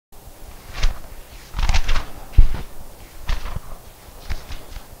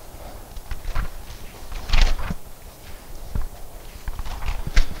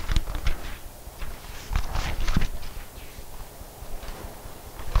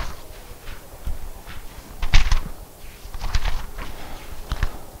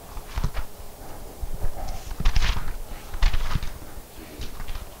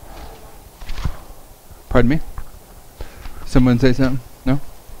Pardon me? Someone say something? No?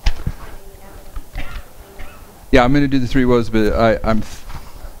 Yeah, I'm going to do the 3 woes, but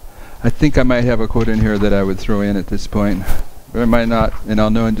I think I might have a quote in here that I would throw in at this point. But I might not, and I'll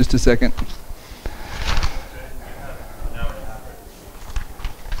know in just a second.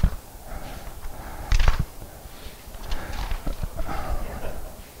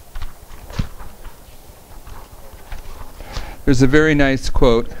 There's a very nice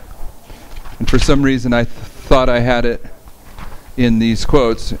quote, and for some reason I thought I had it in these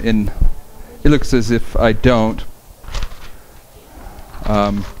quotes, and it looks as if I don't.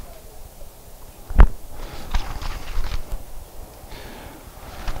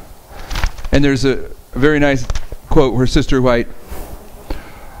 And there's a very nice quote where Sister White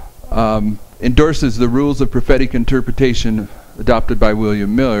endorses the rules of prophetic interpretation adopted by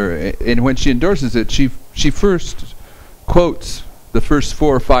William Miller, and when she endorses it, she first quotes the first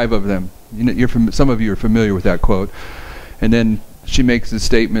 4 or 5 of them. You know, some of you are familiar with that quote, and then she makes the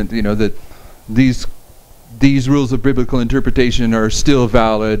statement, you know, that these rules of biblical interpretation are still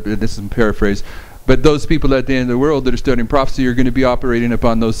valid. This is a paraphrase, but those people at the end of the world that are studying prophecy are going to be operating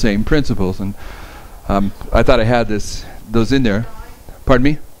upon those same principles. And I thought I had those in there. Pardon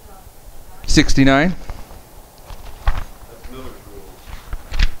me? 69.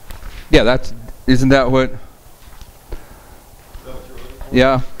 Yeah, isn't that what?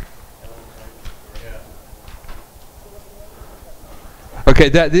 Yeah. Okay,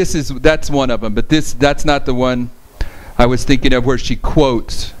 that's one of them, but that's not the one I was thinking of where she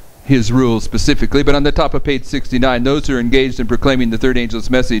quotes his rules specifically. But on the top of page 69, those who are engaged in proclaiming the third angel's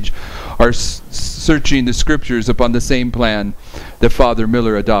message are searching the scriptures upon the same plan that Father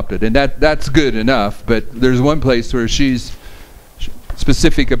Miller adopted, and that's good enough. But there's one place where she's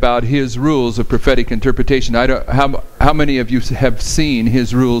specific about his rules of prophetic interpretation. How many of you have seen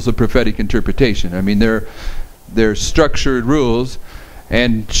his rules of prophetic interpretation? I mean, they're structured rules,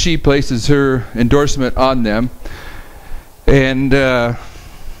 and she places her endorsement on them, and I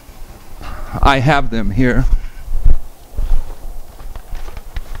have them here.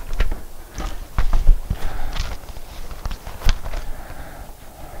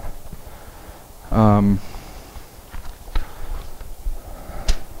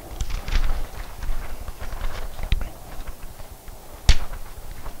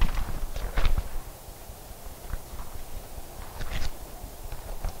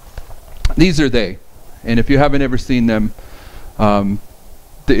 These are they, and if you haven't ever seen them,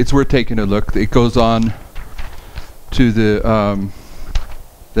 it's worth taking a look. It goes on to the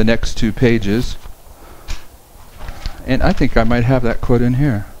next 2 pages, and I think I might have that quote in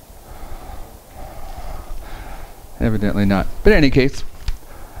here. Evidently not. But in any case,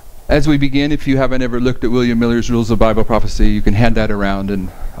 as we begin, if you haven't ever looked at William Miller's Rules of Bible Prophecy, you can hand that around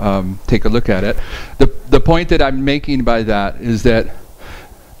and take a look at it. The point that I'm making by that is that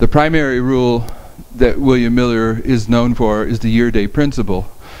the primary rule that William Miller is known for is the year-day principle.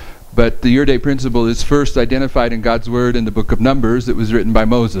 But the year-day principle is first identified in God's Word in the book of Numbers that was written by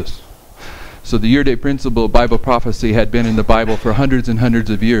Moses. So the year-day principle of Bible prophecy had been in the Bible for hundreds and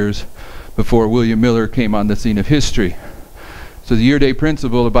hundreds of years before William Miller came on the scene of history. So the year-day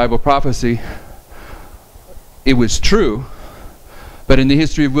principle of Bible prophecy, it was true, but in the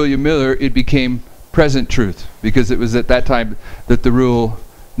history of William Miller, it became present truth, because it was at that time that the rule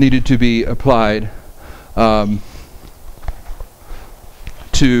needed to be applied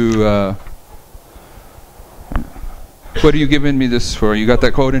to what are you giving me this for? You got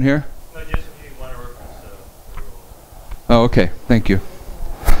that quote in here? No, just if you want to reference the rule. Oh, okay. Thank you.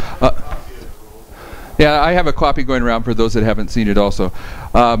 Yeah, I have a copy going around for those that haven't seen it also.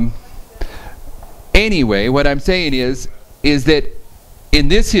 Anyway, what I'm saying is that in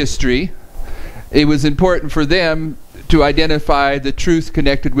this history, it was important for them to identify the truth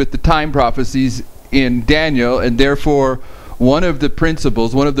connected with the time prophecies in Daniel, and therefore one of the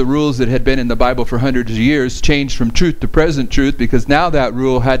principles, one of the rules that had been in the Bible for hundreds of years changed from truth to present truth, because now that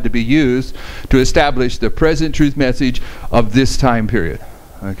rule had to be used to establish the present truth message of this time period.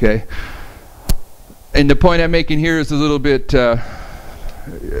 Okay? And the point I'm making here is a little bit, I'm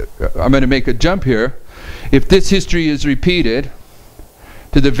going to make a jump here. If this history is repeated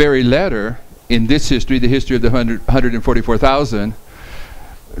to the very letter in this history, the history of the 144,000,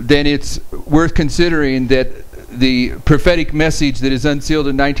 then it's worth considering that the prophetic message that is unsealed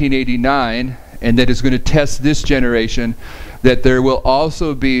in 1989 and that is going to test this generation, that there will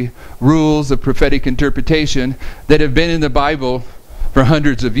also be rules of prophetic interpretation that have been in the Bible for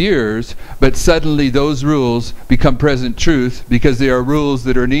hundreds of years, but suddenly those rules become present truth because they are rules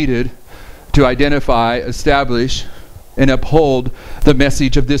that are needed to identify, establish, and uphold the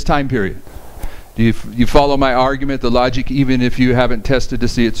message of this time period. Do you follow my argument, the logic, even if you haven't tested to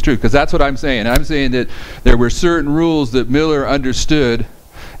see it's true? Because that's what I'm saying. I'm saying that there were certain rules that Miller understood,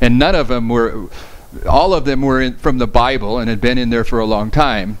 and none of them were, all of them were from the Bible and had been in there for a long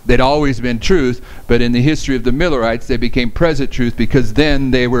time. They'd always been truth, but in the history of the Millerites, they became present truth because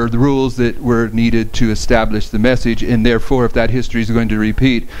then they were the rules that were needed to establish the message, and therefore, if that history is going to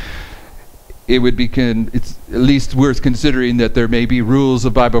repeat, it would be it's at least worth considering that there may be rules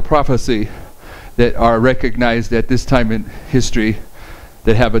of Bible prophecy that are recognized at this time in history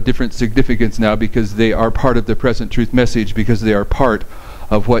that have a different significance now because they are part of the present truth message, because they are part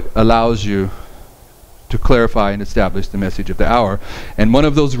of what allows you to clarify and establish the message of the hour. And one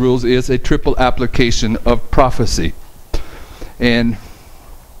of those rules is a triple application of prophecy. And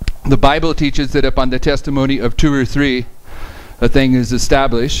the Bible teaches that upon the testimony of 2 or 3, a thing is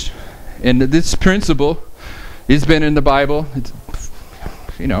established. And this principle has been in the Bible, it's,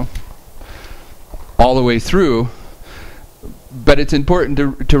 all the way through. But it's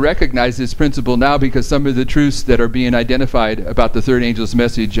important to recognize this principle now, because some of the truths that are being identified about the third angel's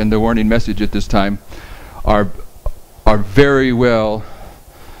message and the warning message at this time are very well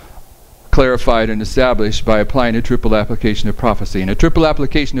clarified and established by applying a triple application of prophecy. And a triple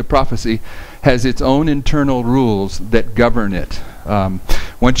application of prophecy has its own internal rules that govern it.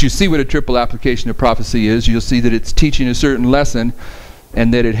 Once you see what a triple application of prophecy is, you'll see that it's teaching a certain lesson,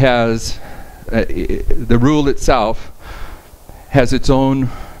 and that it has the rule itself has its own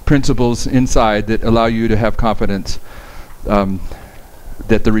principles inside that allow you to have confidence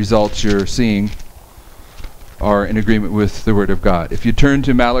that the results you're seeing are in agreement with the Word of God. If you turn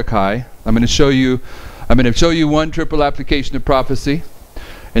to Malachi, I'm going to show you one triple application of prophecy,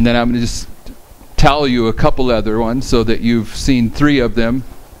 and then I'm going to just tell you a couple other ones so that you've seen 3 of them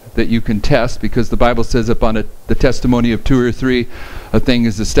that you can test, because the Bible says upon the testimony of 2 or 3 a thing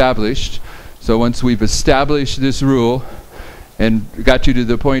is established. So once we've established this rule and got you to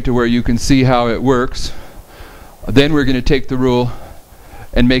the point to where you can see how it works, then we're going to take the rule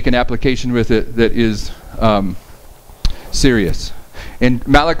and make an application with it that is serious. In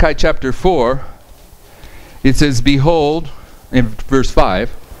Malachi chapter 4, it says, "Behold," in verse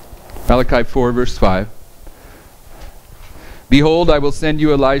 5, Malachi 4 verse 5, "Behold, I will send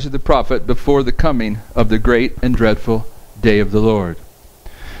you Elijah the prophet before the coming of the great and dreadful day of the Lord."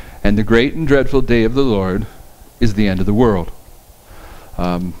 And the great and dreadful day of the Lord is the end of the world.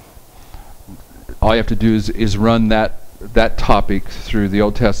 All you have to do is run that topic through the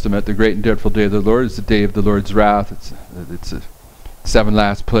Old Testament. The great and dreadful day of the Lord is the day of the Lord's wrath. It's the 7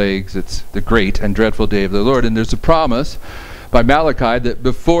 last plagues. It's the great and dreadful day of the Lord. And there's a promise by Malachi that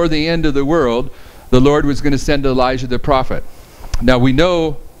before the end of the world, the Lord was going to send Elijah the prophet. Now we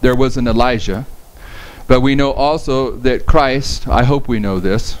know there was an Elijah, but we know also that Christ, I hope we know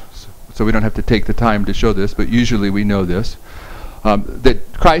this, so we don't have to take the time to show this, but usually we know this, that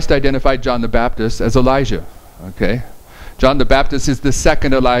Christ identified John the Baptist as Elijah. Okay, John the Baptist is the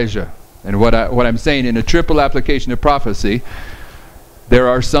second Elijah. And what I'm saying, in a triple application of prophecy, there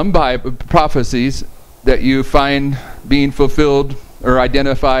are some prophecies that you find being fulfilled or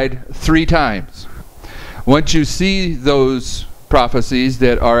identified 3 times. Once you see those prophecies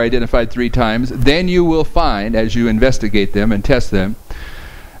that are identified 3 times, then you will find, as you investigate them and test them,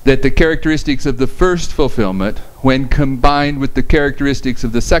 that the characteristics of the first fulfillment, when combined with the characteristics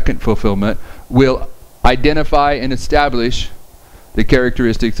of the second fulfillment, will identify and establish the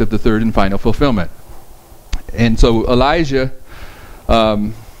characteristics of the third and final fulfillment. And so Elijah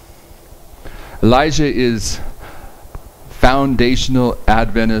is foundational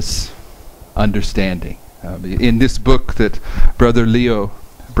Adventist understanding. In this book that Brother Leo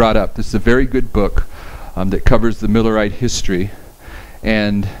brought up, this is a very good book that covers the Millerite history.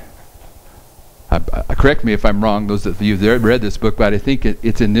 And correct me if I'm wrong, those of you that have read this book, but I think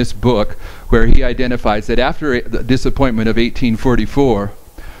it's in this book where he identifies that after the disappointment of 1844,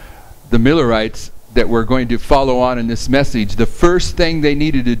 the Millerites that were going to follow on in this message, the first thing they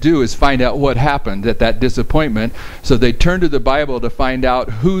needed to do is find out what happened at that disappointment. So they turned to the Bible to find out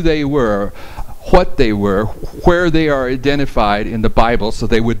who they were, what they were, where they are identified in the Bible, so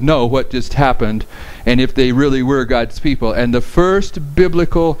they would know what just happened and if they really were God's people. And the first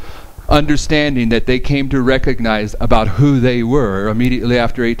biblical understanding that they came to recognize about who they were immediately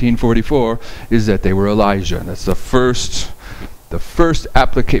after 1844 is that they were Elijah. And that's the first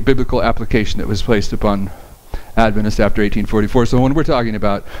biblical application that was placed upon Adventists after 1844. So when we're talking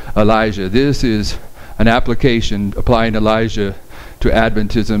about Elijah, this is an application applying Elijah to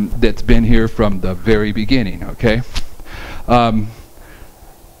Adventism that's been here from the very beginning, okay?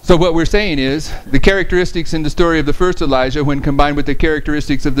 So what we're saying is the characteristics in the story of the first Elijah, when combined with the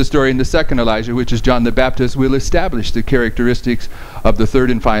characteristics of the story in the second Elijah, which is John the Baptist, will establish the characteristics of the third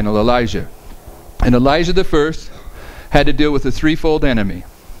and final Elijah. And Elijah the first had to deal with a threefold enemy.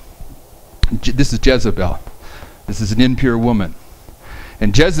 This is Jezebel. This is an impure woman.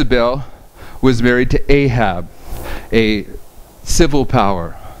 And Jezebel was married to Ahab, a civil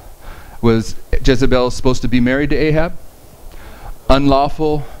power. Was Jezebel supposed to be married to Ahab?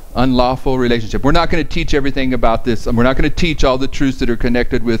 Unlawful relationship. We're not going to teach everything about this. We're not going to teach all the truths that are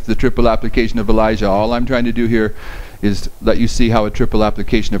connected with the triple application of Elijah. All I'm trying to do here is let you see how a triple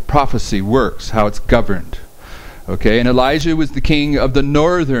application of prophecy works, how it's governed. Okay, and Elijah was the king of the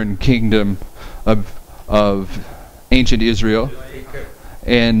northern kingdom of ancient Israel.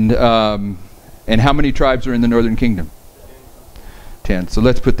 And how many tribes are in the northern kingdom? 10. So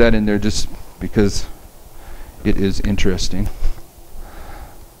let's put that in there just because it is interesting.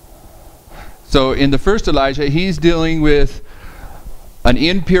 So in the first Elijah, he's dealing with an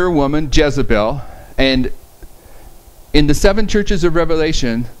impure woman, Jezebel, and in the 7 churches of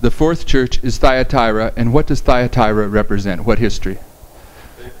Revelation, the 4th church is Thyatira, and what does Thyatira represent? What history?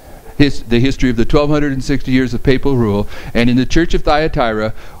 The history of the 1260 years of papal rule. And in the church of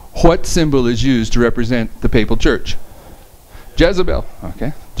Thyatira, what symbol is used to represent the papal church? Jezebel.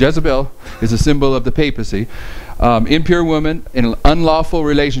 Okay, Jezebel is a symbol of the papacy. Impure woman in an unlawful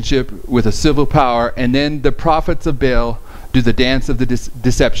relationship with a civil power, and then the prophets of Baal do the dance of the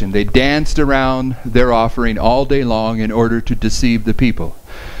deception. They danced around their offering all day long in order to deceive the people.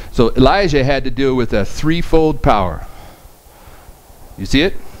 So Elijah had to deal with a threefold power. You see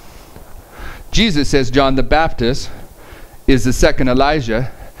it? Jesus says John the Baptist is the second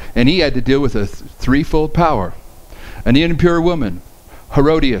Elijah, and he had to deal with a threefold power. An impure woman,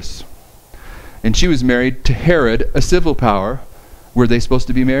 Herodias, and she was married to Herod, a civil power. Were they supposed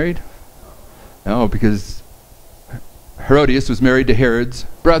to be married? No, because Herodias was married to Herod's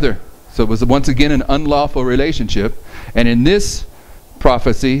brother. So it was once again an unlawful relationship. And in this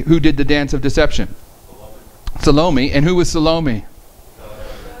prophecy, who did the dance of deception? Salome. And who was Salome?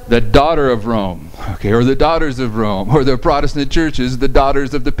 The daughter of Rome, okay, or the daughters of Rome, or the Protestant churches, the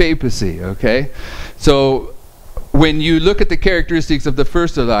daughters of the papacy, okay? So when you look at the characteristics of the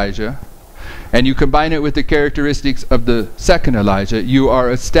first Elijah, and you combine it with the characteristics of the second Elijah, you are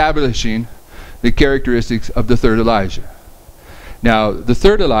establishing the characteristics of the third Elijah. Now, the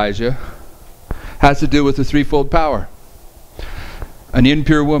third Elijah has to do with the threefold power. An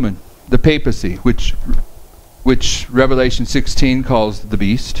impure woman, the papacy, which Revelation 16 calls the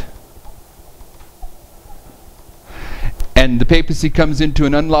beast. And the papacy comes into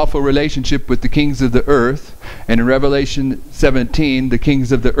an unlawful relationship with the kings of the earth. And in Revelation 17, the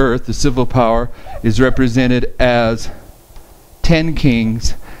kings of the earth, the civil power, is represented as 10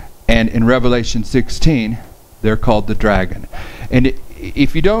 kings. And in Revelation 16, they're called the dragon. And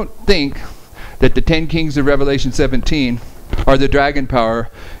if you don't think that the 10 kings of Revelation 17 are the dragon power,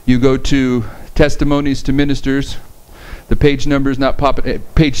 you go to Testimonies to Ministers. The page number is not popping.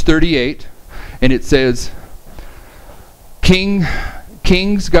 Page 38. And it says,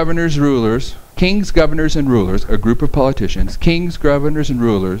 Kings, governors, rulers, kings, governors, and rulers, a group of politicians, kings, governors, and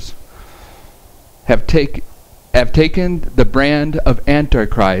rulers have taken the brand of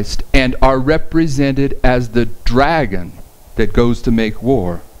Antichrist and are represented as the dragon that goes to make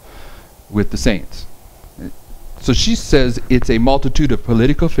war with the saints. So she says it's a multitude of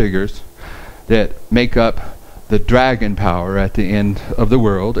political figures that make up the dragon power at the end of the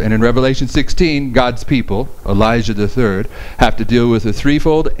world. And in Revelation 16, God's people, Elijah the third, have to deal with a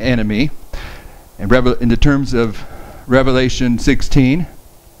threefold enemy. And in the terms of Revelation 16,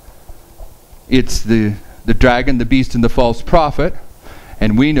 it's the dragon, the beast, and the false prophet.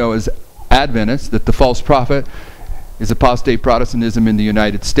 And we know as Adventists that the false prophet is apostate Protestantism in the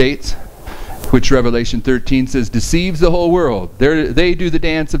United States, which Revelation 13 says deceives the whole world. They do the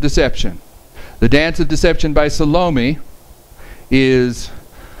dance of deception. The dance of deception by Salome is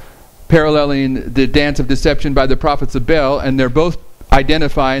paralleling the dance of deception by the prophets of Baal, and they're both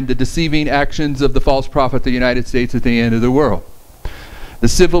identifying the deceiving actions of the false prophet of the United States at the end of the world. The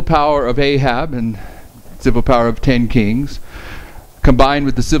civil power of Ahab and civil power of 10 kings, combined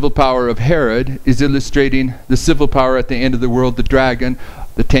with the civil power of Herod, is illustrating the civil power at the end of the world, the dragon,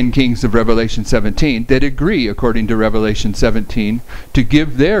 the 10 kings of Revelation 17, that agree, according to Revelation 17, to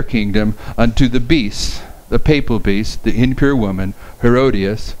give their kingdom unto the beast, the papal beast, the impure woman,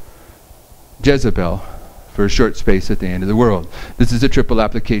 Herodias, Jezebel, for a short space at the end of the world. This is a triple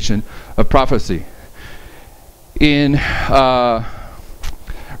application of prophecy. In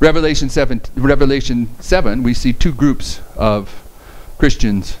Revelation 7, we see two groups of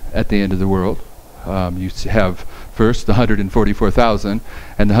Christians at the end of the world. You have first the 144,000,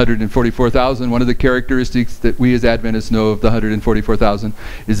 and the 144,000, one of the characteristics that we as Adventists know of the 144,000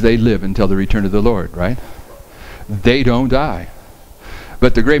 is they live until the return of the Lord, right? They don't die.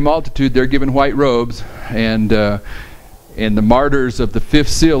 But the great multitude, they're given white robes, and the martyrs of the fifth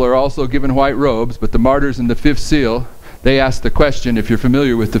seal are also given white robes, but the martyrs in the fifth seal, they ask the question, if you're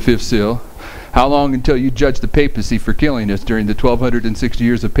familiar with the fifth seal, how long until you judge the papacy for killing us during the 1260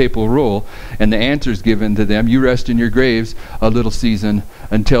 years of papal rule? And the answer is given to them, you rest in your graves a little season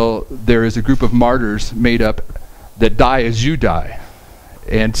until there is a group of martyrs made up that die as you die.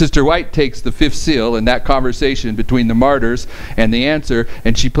 And Sister White takes the fifth seal in that conversation between the martyrs and the answer,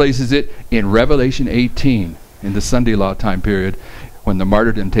 and she places it in Revelation 18, in the Sunday law time period, when the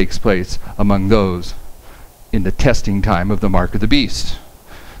martyrdom takes place among those in the testing time of the mark of the beast.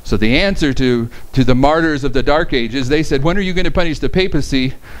 So the answer to the martyrs of the Dark Ages, they said, when are you going to punish the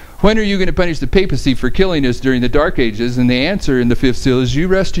papacy? When are you going to punish the papacy for killing us during the Dark Ages? And the answer in the fifth seal is, you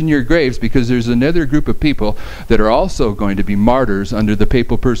rest in your graves, because there's another group of people that are also going to be martyrs under the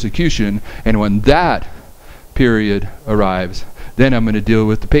papal persecution. And when that period arrives, then I'm going to deal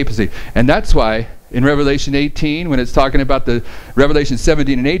with the papacy. And that's why in Revelation 18, when it's talking about the Revelation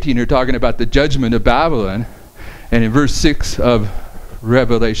 17 and 18, they're talking about the judgment of Babylon. And in verse 6 of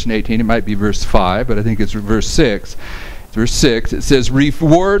Revelation 18, it might be verse 5, but I think it's verse 6. Verse 6, it says,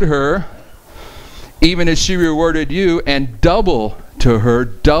 reward her, even as she rewarded you, and double to her,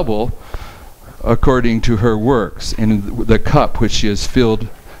 double according to her works, in the cup which she has filled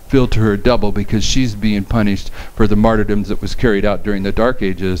to her double, because she's being punished for the martyrdoms that was carried out during the Dark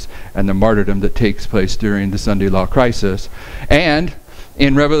Ages and the martyrdom that takes place during the Sunday law crisis. And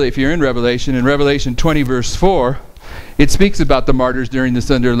if you're in Revelation 20 verse 4, it speaks about the martyrs during the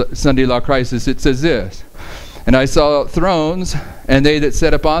Sunday law crisis. It says this, and I saw thrones, and they that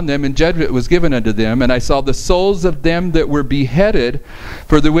sat upon them, and judgment was given unto them. And I saw the souls of them that were beheaded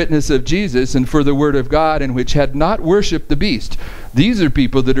for the witness of Jesus and for the word of God, and which had not worshipped the beast. These are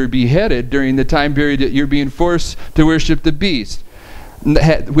people that are beheaded during the time period that you're being forced to worship the beast,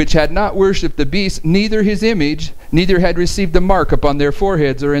 which had not worshipped the beast, neither his image, neither had received the mark upon their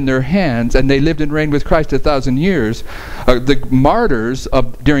foreheads or in their hands, and they lived and reigned with Christ 1,000 years. The martyrs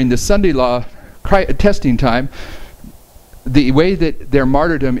during the Sunday law testing time, the way that their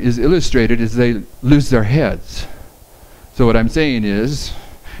martyrdom is illustrated is they lose their heads. So what I'm saying is,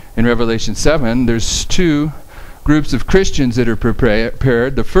 in Revelation 7, there's two groups of Christians that are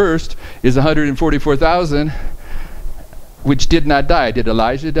prepared. The first is 144,000, which did not die. Did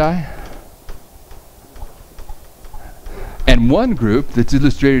Elijah die? And one group that's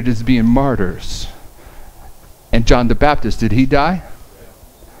illustrated as being martyrs. And John the Baptist, did he die?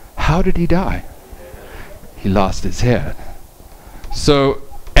 How did he die? He lost his head. So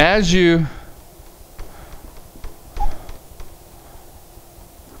I shouldn't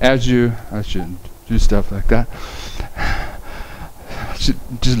do stuff like that. I should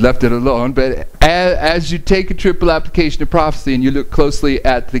just left it alone. But as you take a triple application of prophecy and you look closely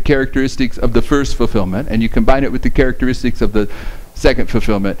at the characteristics of the first fulfillment and you combine it with the characteristics of the second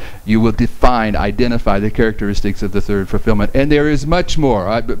fulfillment, you will identify the characteristics of the third fulfillment. And there is much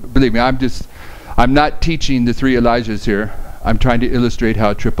more. Believe me, I'm not teaching the three Elijahs here. I'm trying to illustrate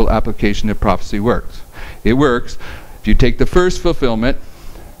how a triple application of prophecy works. It works if you take the first fulfillment,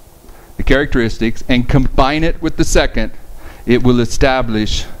 the characteristics, and combine it with the second, it will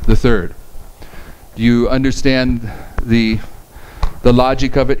establish the third. Do you understand the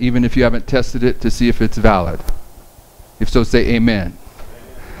logic of it, even if you haven't tested it to see if it's valid? If so, say amen.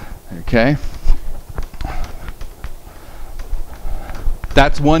 Okay?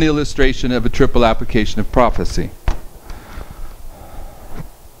 That's one illustration of a triple application of prophecy.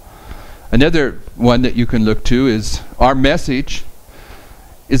 Another one that you can look to is our message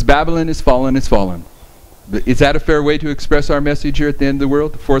is Babylon is fallen, is fallen. Is that a fair way to express our message here at the end of the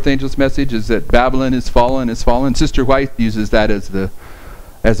world? The fourth angel's message is that Babylon is fallen, is fallen. Sister White uses that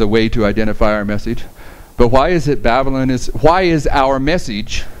as a way to identify our message. But why is our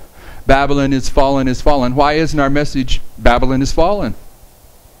message Babylon is fallen, is fallen? Why isn't our message Babylon is fallen?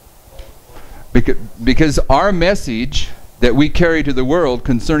 Because our message that we carry to the world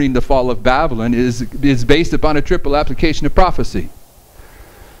concerning the fall of Babylon is based upon a triple application of prophecy.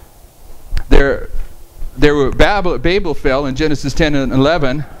 Babel fell in Genesis 10 and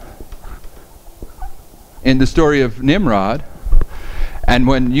 11 in the story of Nimrod. And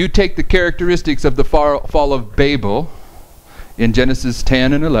when you take the characteristics of the fall of Babel in Genesis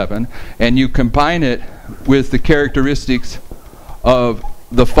 10 and 11 and you combine it with the characteristics of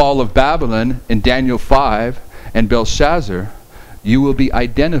the fall of Babylon in Daniel 5 and Belshazzar, you will be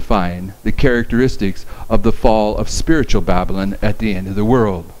identifying the characteristics of the fall of spiritual Babylon at the end of the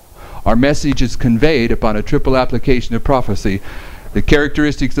world. Our message is conveyed upon a triple application of prophecy. The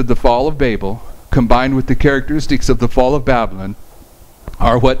characteristics of the fall of Babel, combined with the characteristics of the fall of Babylon,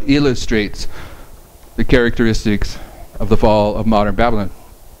 are what illustrates the characteristics of the fall of modern Babylon.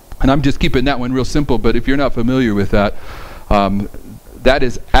 And I'm just keeping that one real simple, but if you're not familiar with that, that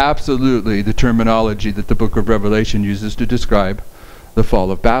is absolutely the terminology that the book of Revelation uses to describe the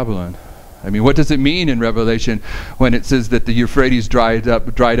fall of Babylon. I mean, what does it mean in Revelation when it says that the Euphrates dried up,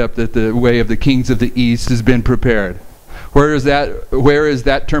 that the way of the kings of the east has been prepared? Where is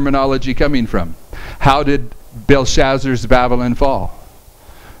that terminology coming from? How did Belshazzar's Babylon fall?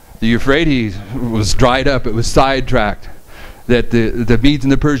 The Euphrates was dried up, it was sidetracked, that the Medes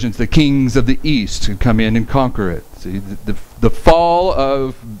and the Persians, the kings of the east, could come in and conquer it. See, the fall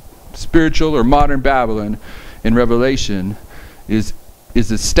of spiritual or modern Babylon in Revelation is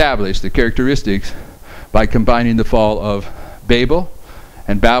established, the characteristics, by combining the fall of Babel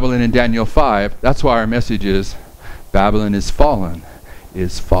and Babylon in Daniel 5. That's why our message is, Babylon is fallen,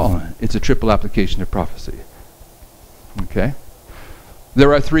 is fallen. It's a triple application of prophecy. Okay?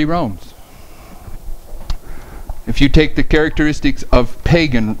 There are three Romes. If you take the characteristics of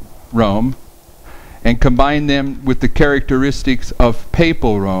pagan Rome and combine them with the characteristics of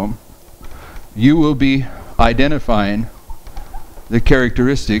papal Rome, you will be identifying the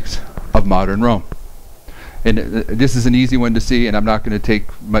characteristics of modern Rome. And this is an easy one to see, and I'm not going to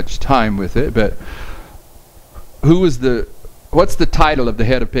take much time with it, but what's the title of the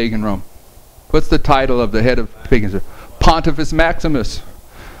head of pagan Rome? What's the title of the head of pagan Rome? Pontifex Maximus.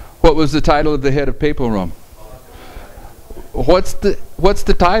 What was the title of the head of papal Rome? What's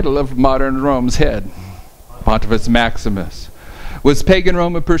the title of modern Rome's head? Pontifex Maximus. Was pagan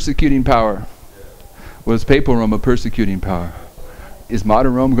Rome a persecuting power? Was papal Rome a persecuting power? Is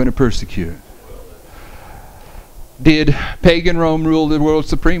modern Rome going to persecute? Did pagan Rome rule the world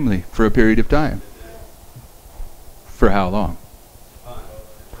supremely for a period of time? For how long?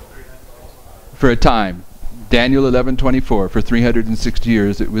 For a time. Daniel 11:24, for 360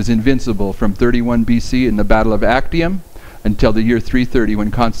 years. It was invincible from 31 BC in the Battle of Actium until the year 330 when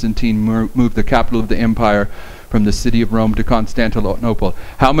Constantine moved the capital of the empire from the city of Rome to Constantinople.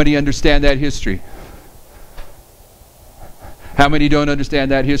 How many understand that history? How many don't understand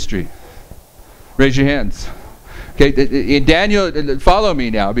that history? Raise your hands. Okay, in Daniel, follow me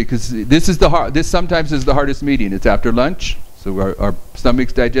now, because this sometimes is the hardest meeting. It's after lunch, so our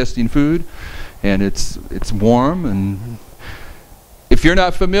stomach's digesting food, and it's warm. And if you're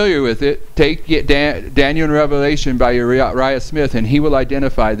not familiar with it, take Daniel and Revelation by Uriah Smith, and he will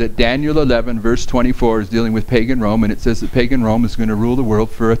identify that Daniel 11 verse 24 is dealing with pagan Rome, and it says that pagan Rome is going to rule the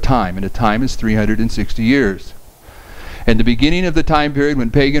world for a time, and a time is 360 years. And the beginning of the time period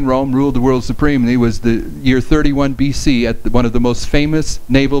when pagan Rome ruled the world supremely was the year 31 BC at one of the most famous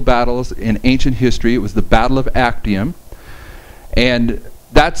naval battles in ancient history. It was the Battle of Actium. And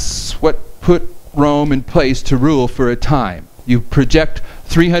that's what put Rome in place to rule for a time. You project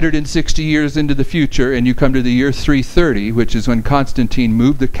 360 years into the future, and you come to the year 330, which is when Constantine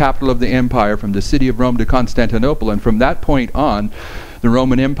moved the capital of the empire from the city of Rome to Constantinople. And from that point on, the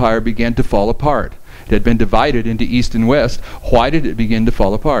Roman Empire began to fall apart. It had been divided into east and west. Why did it begin to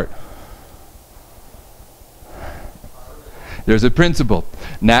fall apart? There's a principle.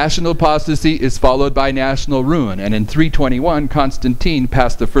 National apostasy is followed by national ruin. And in 321, Constantine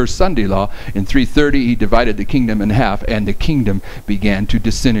passed the first Sunday law. In 330, he divided the kingdom in half, and the kingdom began to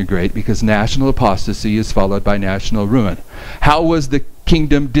disintegrate because national apostasy is followed by national ruin. How was the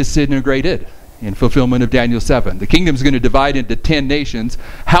kingdom disintegrated? In fulfillment of Daniel 7. The kingdom's going to divide into 10 nations.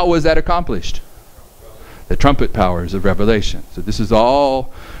 How was that accomplished? The trumpet powers of Revelation. So this is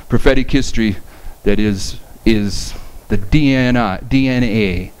all prophetic history that is the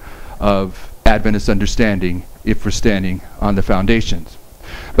DNA of Adventist understanding if we're standing on the foundations.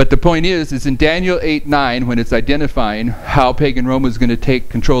 But the point is in Daniel 8:9, when it's identifying how pagan Rome was going to take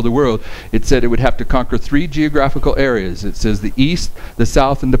control of the world, it said it would have to conquer 3 geographical areas. It says the east, the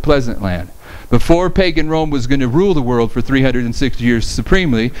south, and the pleasant land. Before pagan Rome was going to rule the world for 360 years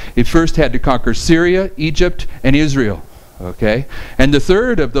supremely, it first had to conquer Syria, Egypt, and Israel. Okay? And the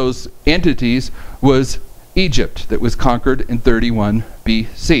third of those entities was Egypt, that was conquered in 31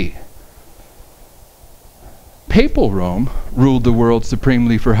 BC. Papal Rome ruled the world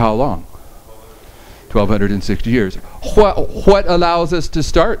supremely for how long? 1,260 years. What allows us to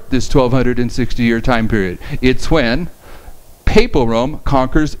start this 1,260-year time period? It's when Papal Rome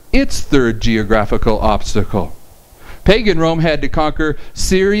conquers its third geographical obstacle. Pagan Rome had to conquer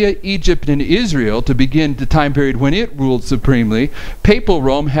Syria, Egypt, and Israel to begin the time period when it ruled supremely. Papal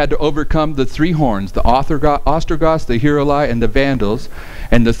Rome had to overcome the three horns, the Ostrogoths, the Heruli, and the Vandals.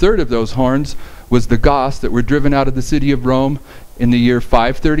 And the third of those horns was the Goths that were driven out of the city of Rome in the year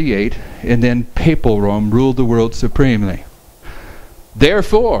 538. And then Papal Rome ruled the world supremely.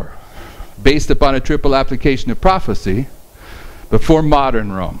 Therefore, based upon a triple application of prophecy, before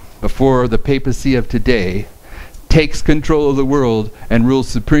modern Rome, before the papacy of today takes control of the world and rules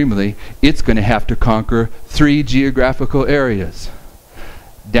supremely, it's going to have to conquer three geographical areas.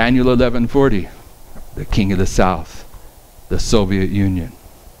 Daniel 11:40, the king of the south, the Soviet Union.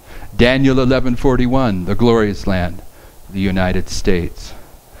 Daniel 11:41, the glorious land, the United States.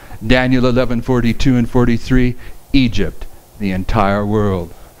 Daniel 11:42 and 43, Egypt, the entire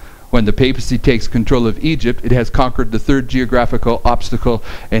world. When the papacy takes control of Egypt, it has conquered the third geographical obstacle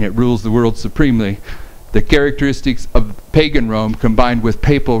and it rules the world supremely. The characteristics of pagan Rome combined with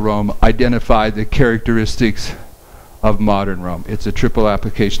papal Rome identify the characteristics of modern Rome. It's a triple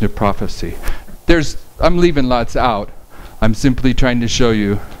application of prophecy. I'm leaving lots out. I'm simply trying to show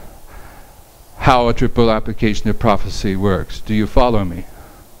you how a triple application of prophecy works. Do you follow me?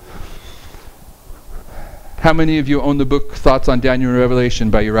 How many of you own the book Thoughts on Daniel and Revelation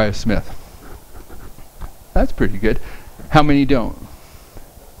by Uriah Smith? That's pretty good. How many don't?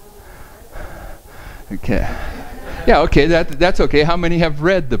 Okay. Yeah, okay, that's okay. How many have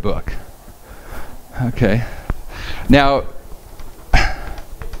read the book? Okay. Now,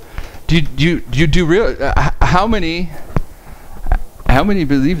 how many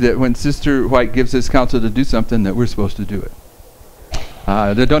believe that when Sister White gives us counsel to do something that we're supposed to do it?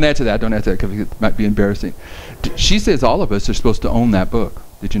 Don't answer that because it might be embarrassing. She says all of us are supposed to own that book.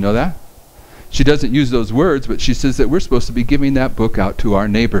 Did you know that? She doesn't use those words, but she says that we're supposed to be giving that book out to our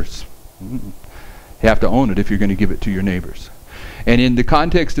neighbors. You have to own it if you're going to give it to your neighbors. And in the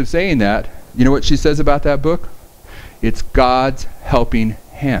context of saying that, you know what she says about that book? It's God's helping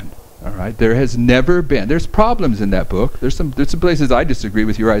hand. All right. There has never been. There's problems in that book. There's some places I disagree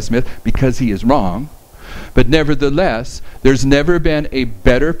with Uriah Smith because he is wrong. But nevertheless, there's never been a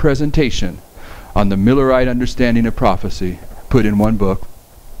better presentation on the Millerite understanding of prophecy put in one book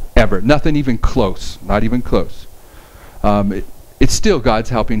ever. Nothing even close. Not even close. It's still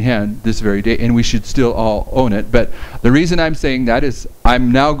God's helping hand this very day, and we should still all own it. But the reason I'm saying that is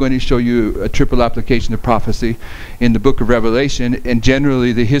I'm now going to show you a triple application of prophecy in the book of Revelation, and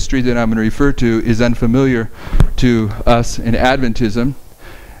generally the history that I'm going to refer to is unfamiliar to us in Adventism.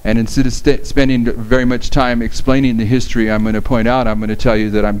 And instead of spending very much time explaining the history I'm going to tell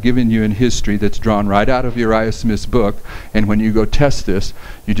you that I'm giving you an history that's drawn right out of Uriah Smith's book. And when you go test this,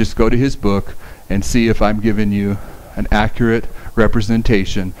 you just go to his book and see if I'm giving you an accurate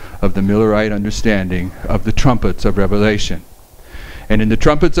representation of the Millerite understanding of the trumpets of Revelation. And in the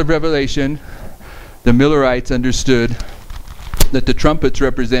trumpets of Revelation, the Millerites understood that the trumpets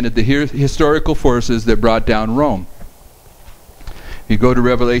represented the historical forces that brought down Rome. You go to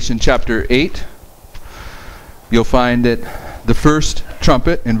Revelation chapter 8, you'll find that the first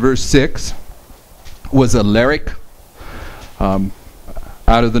trumpet in verse 6 was a lyric out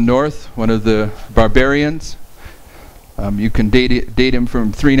of the north, one of the barbarians. You can date him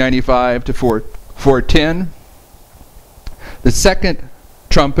from 395 to 410. The second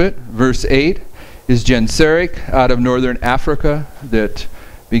trumpet, verse 8, is Genseric out of northern Africa that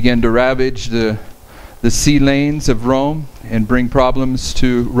began to ravage the sea lanes of Rome and bring problems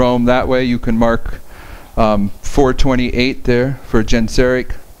to Rome that way. You can mark 428 there for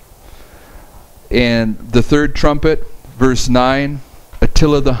Genseric. And the third trumpet, verse 9,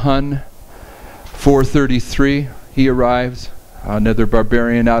 Attila the Hun, 433, he arrives, another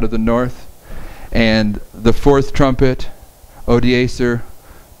barbarian out of the north. And the fourth trumpet, Odieser,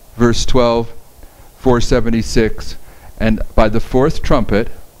 verse 12, 476. And by the fourth trumpet,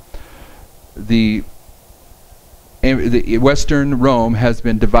 the Western Rome has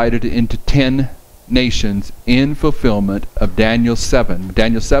been divided into 10 nations in fulfillment of Daniel 7.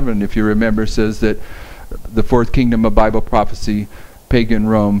 Daniel 7, if you remember, says that the fourth kingdom of Bible prophecy, pagan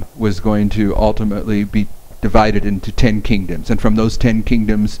Rome, was going to ultimately be divided into 10 kingdoms. And from those 10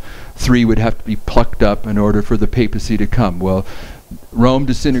 kingdoms, 3 would have to be plucked up in order for the papacy to come. Well, Rome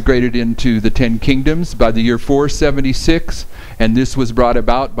disintegrated into the 10 kingdoms by the year 476, and this was brought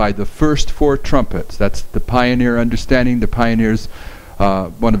about by the first 4 trumpets. That's the pioneer understanding. The pioneers,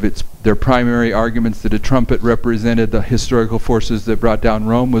 one of their primary arguments that a trumpet represented the historical forces that brought down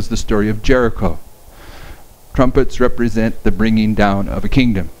Rome was the story of Jericho. Trumpets represent the bringing down of a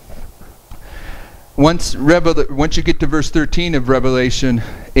kingdom. Once you get to verse 13 of Revelation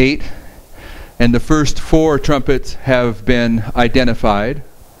 8, and the first 4 trumpets have been identified.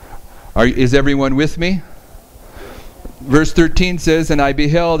 Is everyone with me? Verse 13 says, "And I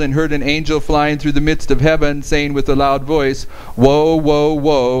beheld and heard an angel flying through the midst of heaven, saying with a loud voice, Woe, woe,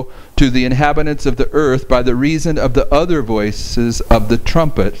 woe to the inhabitants of the earth by the reason of the other voices of the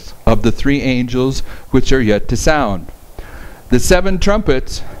trumpets of the 3 angels which are yet to sound." The 7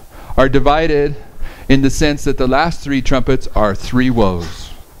 trumpets are divided in the sense that the last 3 trumpets are 3 woes.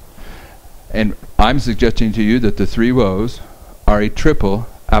 And I'm suggesting to you that the 3 woes are a triple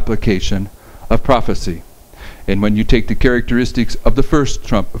application of prophecy. And when you take the characteristics of the first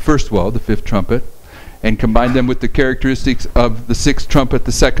woe, the 5th trumpet, and combine them with the characteristics of the 6th trumpet,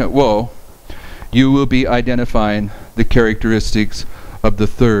 the 2nd woe, you will be identifying the characteristics of the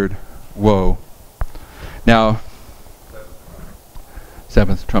 3rd woe. Now,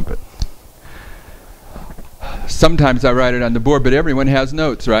 7th trumpet. Sometimes I write it on the board, but everyone has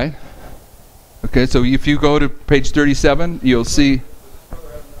notes, right? Okay, so if you go to page 37, you'll see.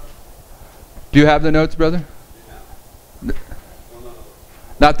 Do you have the notes, brother?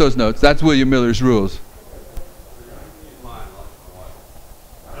 Not those notes. That's William Miller's rules.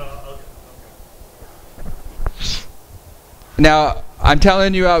 Now, I'm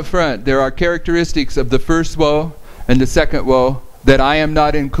telling you out front, there are characteristics of the first woe and the 2nd woe that I am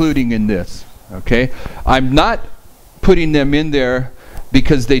not including in this. Okay? I'm not putting them in there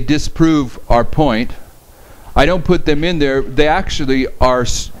because they disprove our point. I don't put them in there. They actually are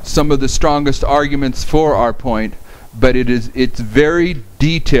some of the strongest arguments for our point, but it's very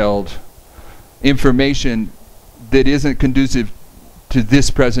detailed information that isn't conducive to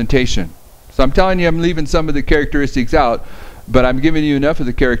this presentation. So I'm telling you, I'm leaving some of the characteristics out, but I'm giving you enough of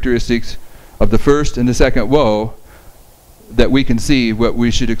the characteristics of the first and the 2nd woe that we can see what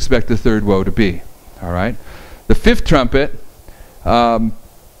we should expect the 3rd woe to be. All right? The 5th trumpet,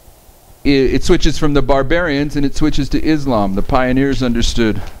 it switches from the barbarians and it switches to Islam. The pioneers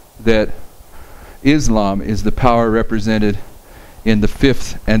understood that Islam is the power represented in the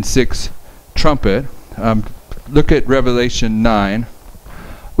 5th and 6th trumpet. Look at Revelation 9.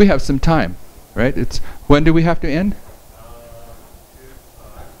 We have some time, right? When do we have to end?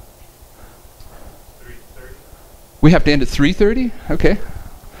 3:30. We have to end at 3:30? Okay.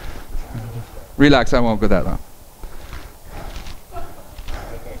 Relax, I won't go that long.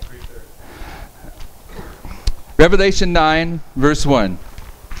 Revelation 9, verse 1.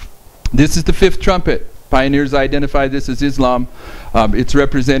 This is the 5th trumpet. Pioneers identify this as Islam. It's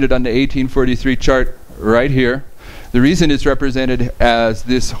represented on the 1843 chart right here. The reason it's represented as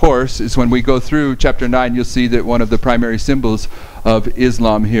this horse is when we go through chapter 9, you'll see that one of the primary symbols of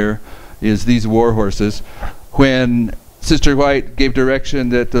Islam here is these war horses. When Sister White gave direction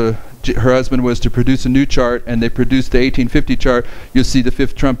that her husband was to produce a new chart, and they produced the 1850 chart, you'll see the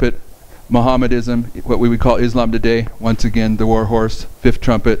 5th trumpet, Mohammedism, what we would call Islam today. Once again, the war horse, 5th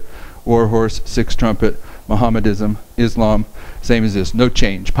trumpet, war horse, 6th trumpet, Mohammedism, Islam, same as this, no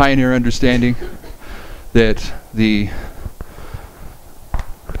change. Pioneer understanding that the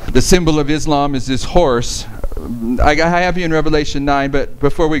symbol of Islam is this horse. I have you in Revelation 9, but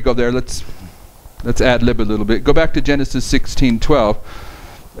before we go there, let's ad-lib a little bit. Go back to Genesis 16:12.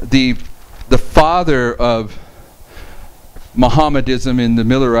 The father of Mohammedism in the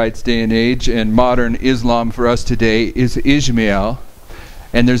Millerites' day and age, and modern Islam for us today, is Ishmael.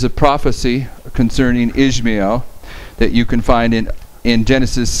 And there's a prophecy concerning Ishmael that you can find in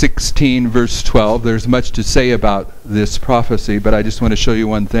Genesis 16 verse 12. There's much to say about this prophecy, but I just want to show you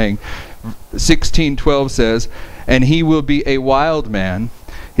one thing. 16:12 says, "And he will be a wild man.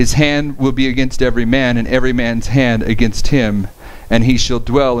 His hand will be against every man, and every man's hand against him. And he shall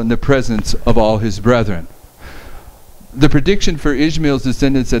dwell in the presence of all his brethren." The prediction for Ishmael's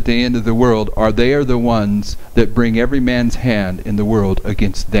descendants at the end of the world they are the ones that bring every man's hand in the world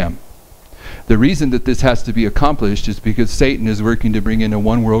against them. The reason that this has to be accomplished is because Satan is working to bring in a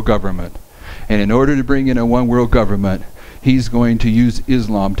one world government. And in order to bring in a one world government, he's going to use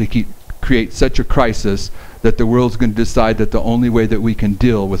Islam to create such a crisis that the world's going to decide that the only way that we can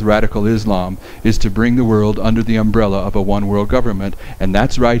deal with radical Islam is to bring the world under the umbrella of a one world government. And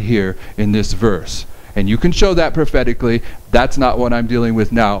that's right here in this verse. And you can show that prophetically. That's not what I'm dealing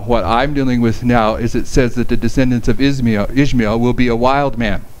with now. What I'm dealing with now is it says that the descendants of Ishmael will be a wild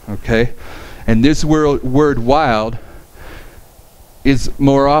man. Okay? And this word wild is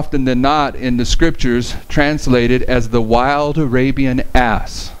more often than not in the scriptures translated as the wild Arabian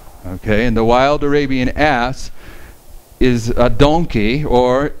ass. Okay? And the wild Arabian ass is a donkey,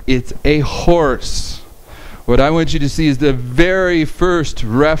 or it's a horse. What I want you to see is the very first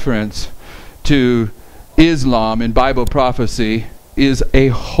reference to Islam in Bible prophecy is a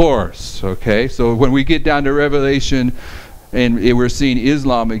horse. Okay, so when we get down to Revelation, and we're seeing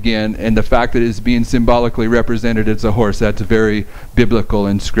Islam again, and the fact that it's being symbolically represented as a horse, that's very biblical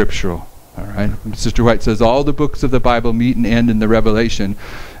and scriptural. All right, Sister White says all the books of the Bible meet and end in the Revelation,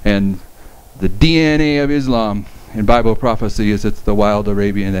 and the DNA of Islam in Bible prophecy is it's the wild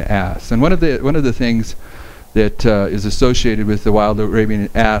Arabian ass. And one of the things that is associated with the wild Arabian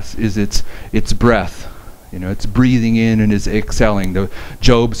ass is its breath. You know, it's breathing in and it's exhaling.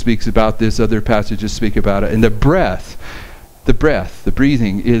 Job speaks about this, other passages speak about it. And the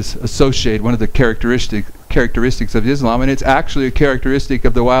breathing is associated, one of the characteristics of Islam, and it's actually a characteristic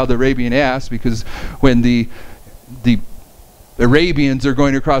of the wild Arabian ass, because when the Arabians are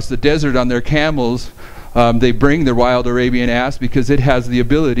going across the desert on their camels, they bring their wild Arabian ass because it has the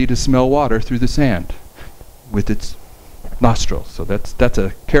ability to smell water through the sand with its nostrils. So that's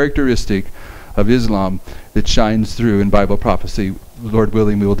a characteristic of Islam that shines through in Bible prophecy. Lord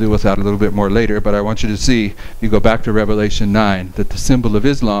willing, we will deal with that a little bit more later, but I want you to see, if you go back to Revelation 9, that the symbol of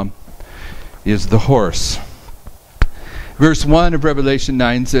Islam is the horse. Verse 1 of Revelation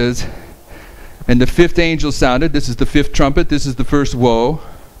 9 says, "And the fifth angel sounded," this is the fifth trumpet, this is the first woe,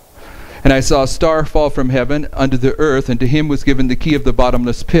 "and I saw a star fall from heaven unto the earth, and to him was given the key of the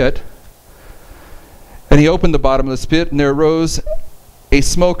bottomless pit. And he opened the bottomless pit, and there arose a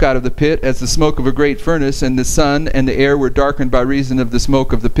smoke out of the pit, as the smoke of a great furnace, and the sun and the air were darkened by reason of the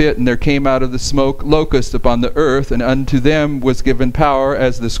smoke of the pit. And there came out of the smoke locusts upon the earth, and unto them was given power,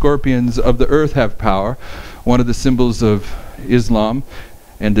 as the scorpions of the earth have power." One of the symbols of Islam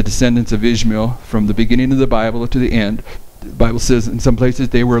and the descendants of Ishmael from the beginning of the Bible to the end. The Bible says in some places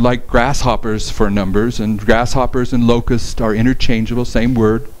they were like grasshoppers for numbers, and grasshoppers and locusts are interchangeable, same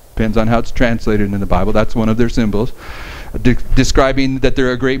word, depends on how it's translated in the Bible. That's one of their symbols. Describing that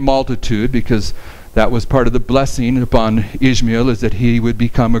they're a great multitude, because that was part of the blessing upon Ishmael, is that he would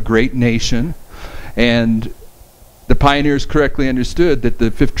become a great nation. And the pioneers correctly understood that the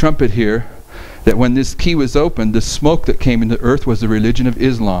fifth trumpet here, that when this key was opened, the smoke that came into the earth was the religion of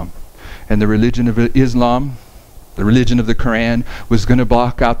Islam. And the religion of Islam, the religion of the Quran, was going to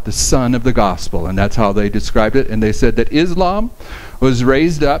block out the sun of the gospel. And that's how they described it. And they said that Islam was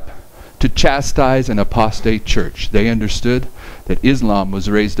raised up to chastise an apostate church. They understood that Islam was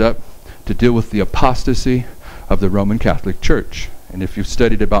raised up to deal with the apostasy of the Roman Catholic Church. And if you've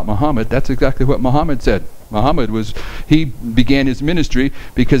studied about Muhammad, that's exactly what Muhammad said. He began his ministry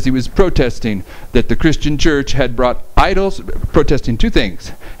because he was protesting that the Christian church had brought idols, protesting two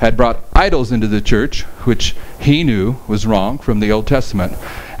things, had brought idols into the church, which he knew was wrong from the Old Testament.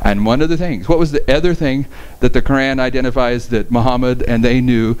 And one of the things, what was the other thing that the Quran identifies that Muhammad and they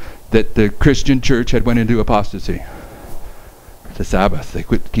knew that the Christian church had went into apostasy? The Sabbath. They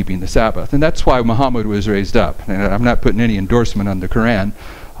quit keeping the Sabbath. And that's why Muhammad was raised up. And I'm not putting any endorsement on the Quran.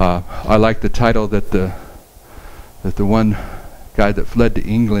 I like the title that the one guy that fled to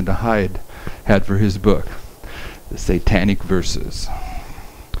England to hide had for his book, The Satanic Verses.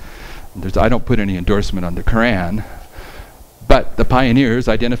 I don't put any endorsement on the Quran, but the pioneers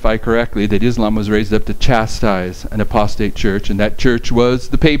identify correctly that Islam was raised up to chastise an apostate church, and that church was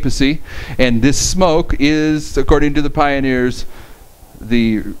the papacy. And this smoke is, according to the pioneers,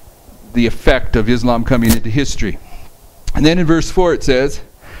 the effect of Islam coming into history. And then in verse 4 it says,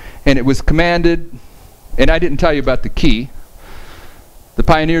 "And it was commanded," and I didn't tell you about the key. The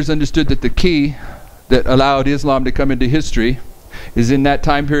pioneers understood that the key that allowed Islam to come into history is in that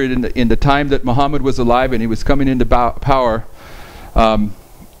time period, in the time that Muhammad was alive and he was coming into power.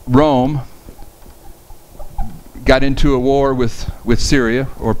 Rome got into a war with Syria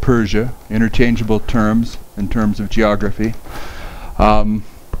or Persia, interchangeable terms in terms of geography.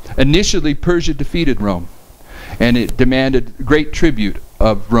 Initially, Persia defeated Rome, and it demanded great tribute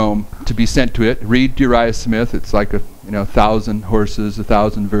of Rome to be sent to it. Read Uriah Smith. It's like 1,000 horses,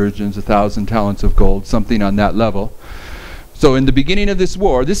 1,000 virgins, 1,000 talents of gold, something on that level. So in the beginning of this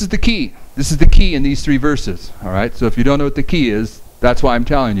war, this is the key. This is the key in these three verses. All right. So if you don't know what the key is, that's why I'm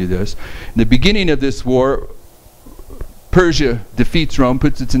telling you this. In the beginning of this war, Persia defeats Rome,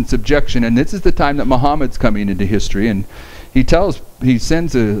 puts it in subjection, and this is the time that Muhammad's coming into history. And he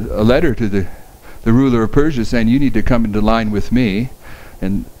sends a letter to the ruler of Persia saying, "You need to come into line with me."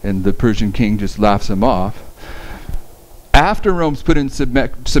 And the Persian king just laughs him off. After Rome's put in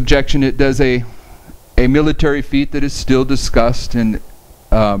subjection, it does a military feat that is still discussed in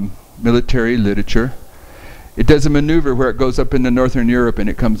military literature. It does a maneuver where it goes up into northern Europe and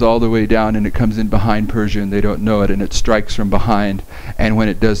it comes all the way down and it comes in behind Persia and they don't know it, and it strikes from behind, and when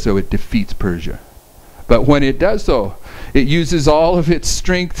it does so it defeats Persia But when it does so, it uses all of its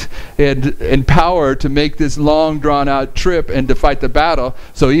strength and power to make this long drawn-out trip and to fight the battle.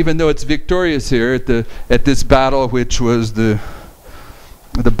 So even though it's victorious here at this battle, which was the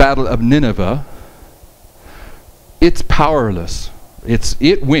Battle of Nineveh, it's powerless.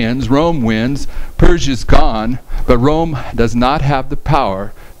 It wins, Rome wins, Persia's gone, but Rome does not have the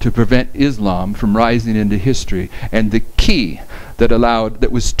power to prevent Islam from rising into history. And the key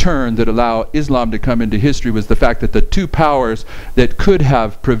that was turned that allowed Islam to come into history was the fact that the two powers that could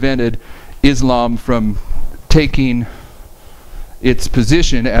have prevented Islam from taking its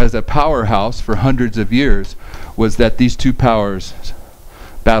position as a powerhouse for hundreds of years was that these two powers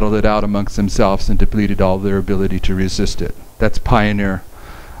battled it out amongst themselves and depleted all their ability to resist it. That's pioneer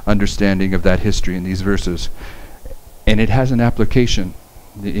understanding of that history in these verses. And it has an application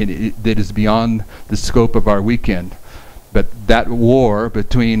that is beyond the scope of our weekend. But that war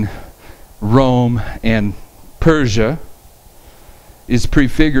between Rome and Persia is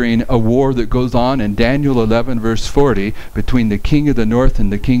prefiguring a war that goes on in Daniel 11 verse 40 between the king of the north and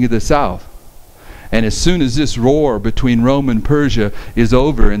the king of the south. And as soon as this war between Rome and Persia is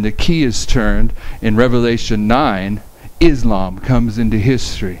over and the key is turned in Revelation 9, Islam comes into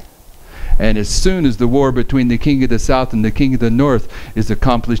history. And as soon as the war between the king of the south and the king of the north is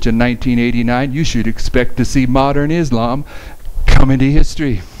accomplished in 1989, you should expect to see modern Islam come into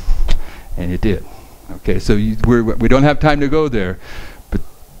history. And it did. Okay, so we don't have time to go there. But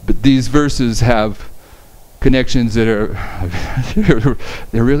these verses have connections that are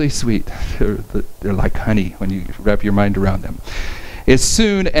they're really sweet. They're like honey when you wrap your mind around them. As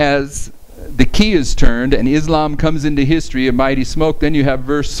soon as the key is turned and Islam comes into history, a mighty smoke, then you have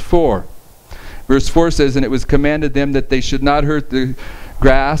verse 4. Verse 4 says, "And it was commanded them that they should not hurt the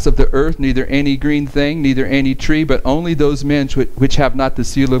grass of the earth, neither any green thing, neither any tree, but only those men which have not the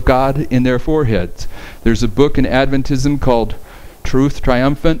seal of God in their foreheads." There's a book in Adventism called Truth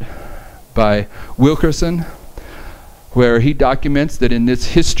Triumphant by Wilkerson, where he documents that in this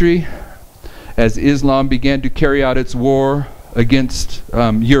history, as Islam began to carry out its war against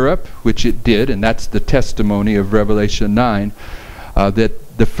Europe, which it did, and that's the testimony of Revelation 9,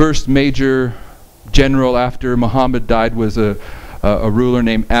 that the first major general after Muhammad died was a ruler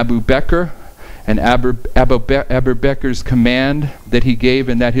named Abu Bakr, and Abu Bakr's command that he gave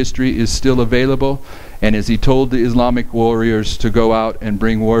in that history is still available. And as he told the Islamic warriors to go out and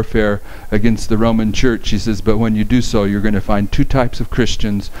bring warfare against the Roman Church, he says, but when you do so, you're going to find two types of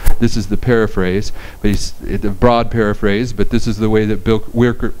Christians. This is the paraphrase, but it's a broad paraphrase, but this is the way that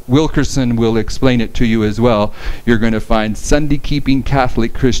Wilkerson will explain it to you as well. You're going to find Sunday-keeping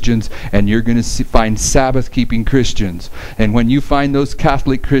Catholic Christians, and you're going to find Sabbath-keeping Christians. And when you find those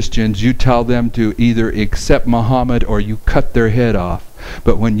Catholic Christians, you tell them to either accept Muhammad or you cut their head off.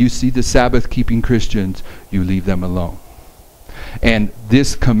 But when you see the Sabbath-keeping Christians, you leave them alone. And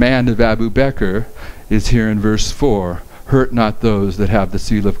this command of Abu Bakr is here in verse 4. Hurt not those that have the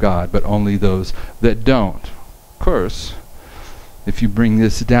seal of God, but only those that don't. Of course, if you bring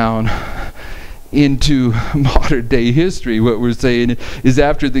this down into modern day history, what we're saying is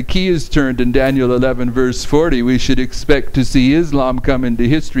after the key is turned in Daniel 11 verse 40, we should expect to see Islam come into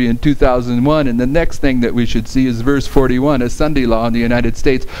history in 2001, and the next thing that we should see is verse 41, a Sunday law in the United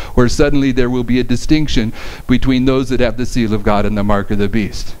States, where suddenly there will be a distinction between those that have the seal of God and the mark of the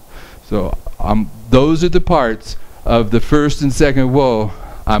beast. So those are the parts of the first and second woe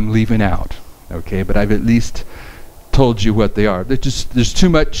I'm leaving out. Okay, but I've at least told you what they are. There's too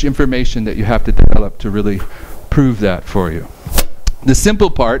much information that you have to develop to really prove that for you. The simpler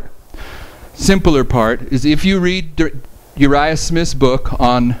part is if you read Uriah Smith's book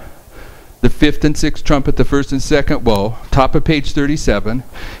on the fifth and sixth trumpet, the first and second woe, top of page 37,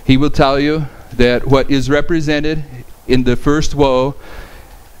 he will tell you that what is represented in the first woe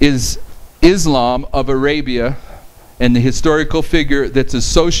is Islam of Arabia, and the historical figure that's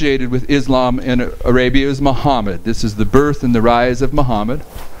associated with Islam in Arabia is Muhammad. This is the birth and the rise of Muhammad.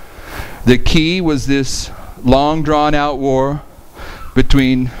 The key was this long drawn-out war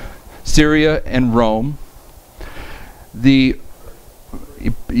between Syria and Rome. In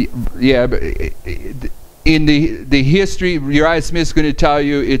the history, Uriah Smith's going to tell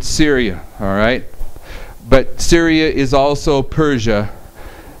you it's Syria, all right? But Syria is also Persia.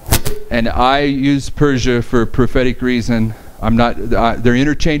 And I use Persia for a prophetic reason. They're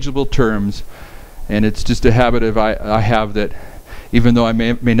interchangeable terms, and it's just a habit I have that even though I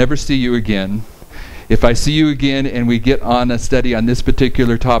may never see you again, if I see you again and we get on a study on this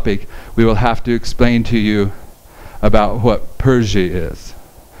particular topic, we will have to explain to you about what Persia is.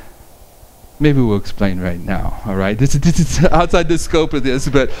 Maybe we'll explain right now, all right? This is outside the scope of this,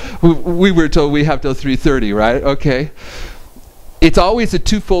 but we were told we have till 3:30, right? Okay. It's always a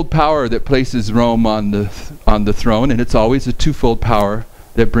twofold power that places Rome on the throne, and it's always a twofold power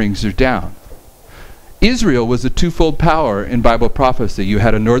that brings her down. Israel was a twofold power in Bible prophecy. You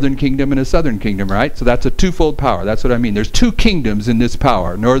had a northern kingdom and a southern kingdom, right? So that's a twofold power. That's what I mean. There's two kingdoms in this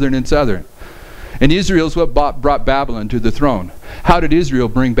power, northern and southern. And Israel's what brought Babylon to the throne. How did Israel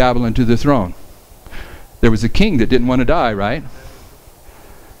bring Babylon to the throne? There was a king that didn't want to die, right?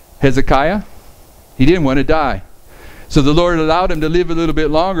 Hezekiah? He didn't want to die. So the Lord allowed him to live a little bit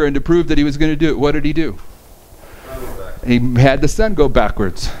longer, and to prove that he was going to do it, what did he do? He had the sun go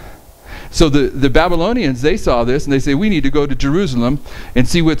backwards. So the Babylonians, they saw this, and they say, we need to go to Jerusalem and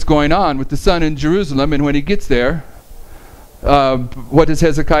see what's going on with the sun in Jerusalem. And when he gets there, what does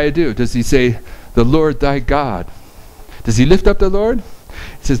Hezekiah do? Does he say, the Lord thy God? Does he lift up the Lord?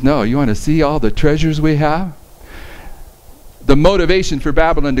 He says, no, you want to see all the treasures we have? The motivation for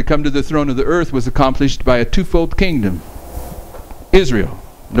Babylon to come to the throne of the earth was accomplished by a twofold kingdom. Israel,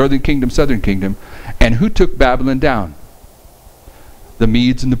 northern kingdom, southern kingdom. And who took Babylon down? The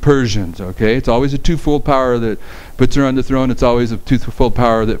Medes and the Persians, okay? It's always a twofold power that puts her on the throne. It's always a twofold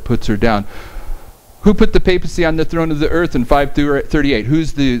power that puts her down. Who put the papacy on the throne of the earth in 538?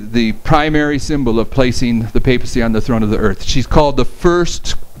 Who's the primary symbol of placing the papacy on the throne of the earth? She's called the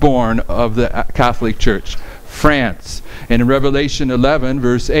firstborn of the Catholic Church, France. And in Revelation 11,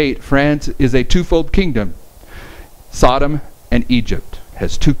 verse 8, France is a twofold kingdom. Sodom and Egypt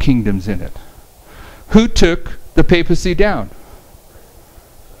has two kingdoms in it. Who took the papacy down?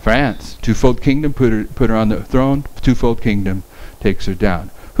 France. Twofold kingdom, put her on the throne. Twofold kingdom takes her down.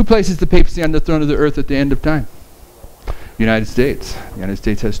 Who places the papacy on the throne of the earth at the end of time? United States. The United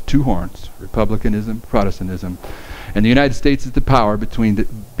States has two horns, republicanism, Protestantism. And the United States is the power behind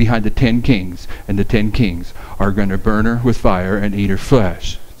the 10 kings, and the 10 kings are going to burn her with fire and eat her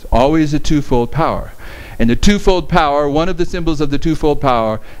flesh. It's always a twofold power. And the twofold power, one of the symbols of the twofold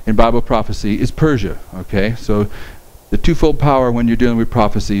power in Bible prophecy is Persia. Okay, so the twofold power when you're dealing with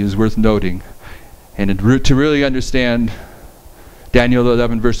prophecy is worth noting. And to really understand Daniel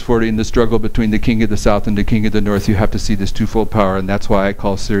 11 verse 40 and the struggle between the king of the south and the king of the north, you have to see this twofold power, and that's why I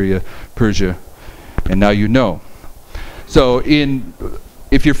call Syria Persia. And now you know. So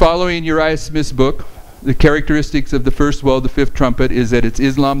if you're following Uriah Smith's book, the characteristics of the first woe, the fifth trumpet, is that it's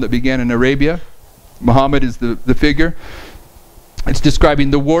Islam that began in Arabia. Muhammad is the figure. It's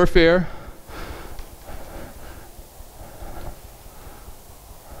describing the warfare.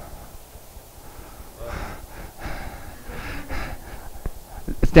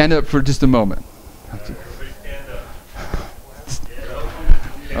 Stand up for just a moment.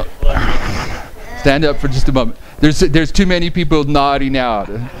 Stand up for just a moment. There's too many people nodding out,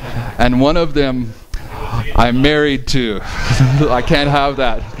 and one of them I'm married to. I can't have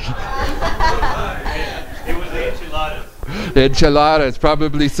that. It was the enchiladas. Enchiladas,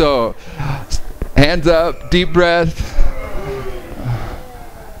 probably so. Hands up, deep breath.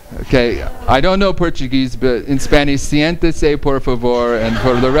 Okay, I don't know Portuguese, but in Spanish, siéntese por favor, and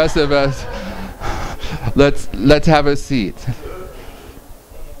for the rest of us, let's have a seat.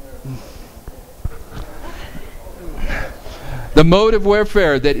 The mode of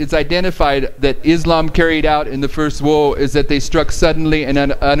warfare that is identified that Islam carried out in the first woe is that they struck suddenly and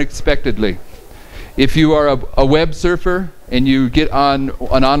unexpectedly. If you are a web surfer and you get on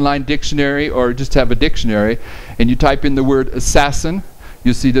an online dictionary or just have a dictionary and you type in the word assassin,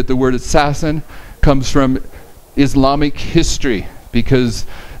 you see that the word assassin comes from Islamic history, because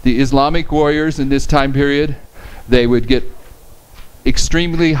the Islamic warriors in this time period, they would get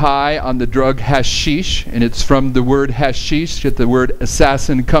extremely high on the drug hashish, and it's from the word hashish that the word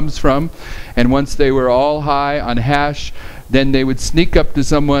assassin comes from. And once they were all high on hash, then they would sneak up to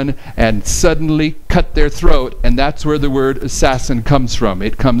someone and suddenly cut their throat, and that's where the word assassin comes from.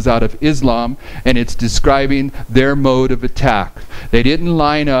 It comes out of Islam, and it's describing their mode of attack. They didn't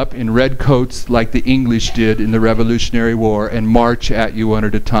line up in red coats like the English did in the Revolutionary War and march at you one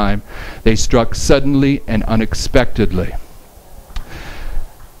at a time. They struck suddenly and unexpectedly.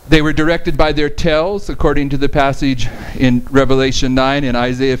 They were directed by their tells, according to the passage in Revelation 9, and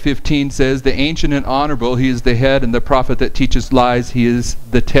Isaiah 15 says, the ancient and honorable, he is the head, and the prophet that teaches lies, he is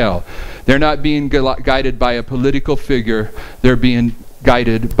the tell. They're not being guided by a political figure, they're being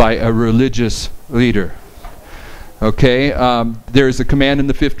guided by a religious leader. Okay, there is a command in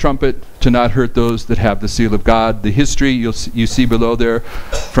the fifth trumpet to not hurt those that have the seal of God. The history you see below there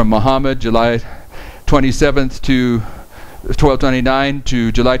from Muhammad, July 27th to 1229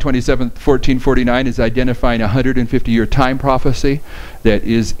 to July 27th, 1449 is identifying a 150-year time prophecy that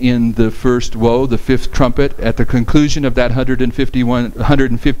is in the first woe, the fifth trumpet. At the conclusion of that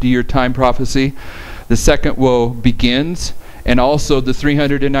 150-year time prophecy, the second woe begins, and also the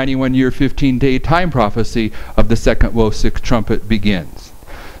 391-year 15-day time prophecy of the second woe, sixth trumpet begins.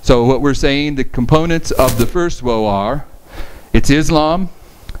 So what we're saying, the components of the first woe are, it's Islam.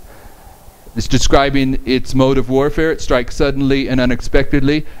 It's describing its mode of warfare. It strikes suddenly and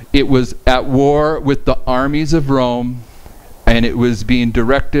unexpectedly. It was at war with the armies of Rome, and it was being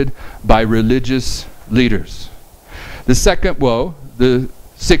directed by religious leaders. The second woe, the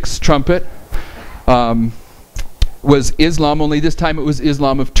sixth trumpet, was Islam, only this time it was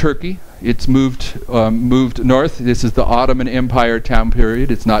Islam of Turkey. It's moved north. This is the Ottoman Empire time period.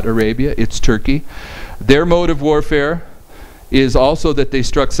 It's not Arabia, it's Turkey. Their mode of warfare is also that they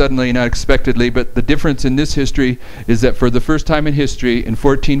struck suddenly and unexpectedly, but the difference in this history is that for the first time in history, in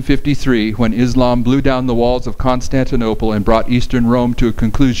 1453, when Islam blew down the walls of Constantinople and brought Eastern Rome to a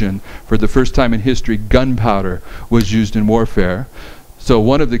conclusion, for the first time in history, gunpowder was used in warfare. So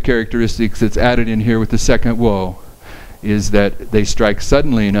one of the characteristics that's added in here with the second woe is that they strike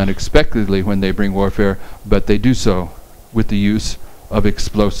suddenly and unexpectedly when they bring warfare, but they do so with the use of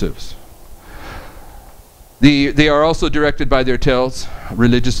explosives. They are also directed by their tells,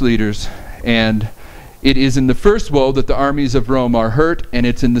 religious leaders, and it is in the first woe that the armies of Rome are hurt, and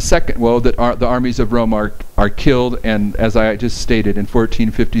it's in the second woe that the armies of Rome are killed, and as I just stated, in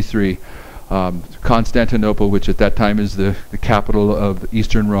 1453, Constantinople, which at that time is the capital of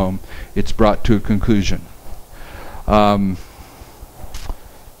Eastern Rome, it's brought to a conclusion. Now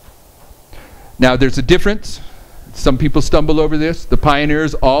there's a difference. Some people stumble over this. The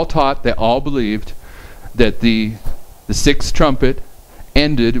pioneers all taught, they all believed, that the sixth trumpet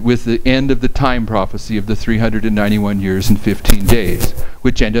ended with the end of the time prophecy of the 391 years and 15 days,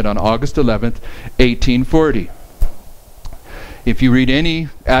 which ended on August 11th, 1840. If you read any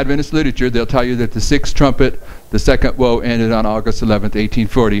Adventist literature, they'll tell you that the sixth trumpet, the second woe, ended on August 11th,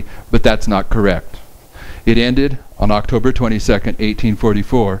 1840, but that's not correct. It ended on October 22nd,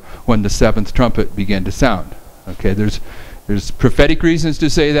 1844, when the seventh trumpet began to sound. Okay, there's prophetic reasons to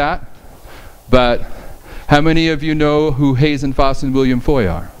say that, but how many of you know who Hazen Foss and William Foy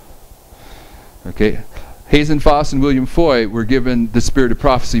are? Okay, Hazen Foss and William Foy were given the spirit of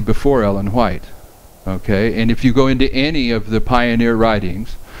prophecy before Ellen White. Okay, and if you go into any of the pioneer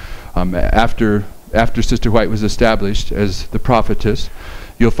writings, after Sister White was established as the prophetess,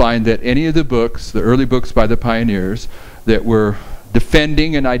 you'll find that any of the books, the early books by the pioneers, that were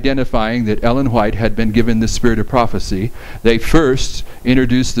defending and identifying that Ellen White had been given the spirit of prophecy, they first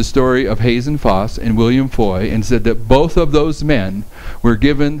introduced the story of Hazen Foss and William Foy and said that both of those men were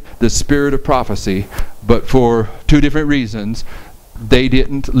given the spirit of prophecy, but for two different reasons. They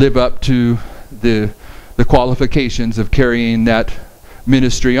didn't live up to the qualifications of carrying that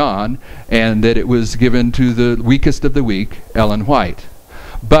ministry on, and that it was given to the weakest of the weak, Ellen White.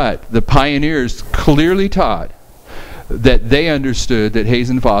 But the pioneers clearly taught that they understood that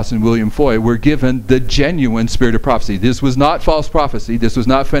Hazen Foss and William Foy were given the genuine spirit of prophecy. This was not false prophecy. This was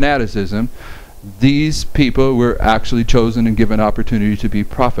not fanaticism. These people were actually chosen and given opportunity to be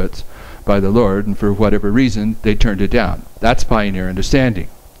prophets by the Lord, and for whatever reason, they turned it down. That's pioneer understanding.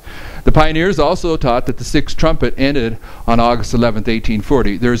 The pioneers also taught that the sixth trumpet ended on August 11th,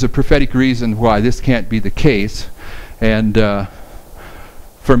 1840. There's a prophetic reason why this can't be the case, and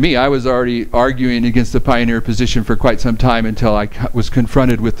for me, I was already arguing against the pioneer position for quite some time until I was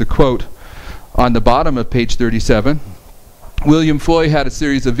confronted with the quote on the bottom of page 37. William Foy had a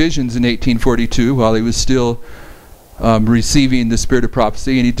series of visions in 1842 while he was still receiving the spirit of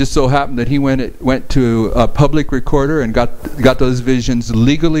prophecy, and he just so happened that he went to a public recorder and got those visions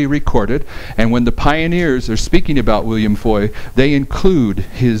legally recorded. And when the pioneers are speaking about William Foy, they include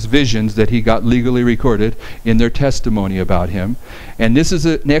his visions that he got legally recorded in their testimony about him. And this is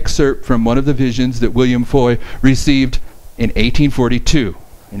an excerpt from one of the visions that William Foy received in 1842.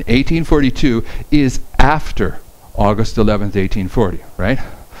 In 1842 is after August 11th, 1840, right?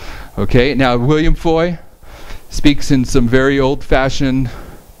 Okay, now William Foy speaks in some very old-fashioned,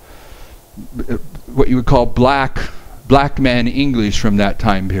 what you would call black man English from that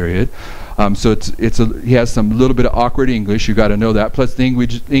time period. So he has some little bit of awkward English. You got to know that. Plus, the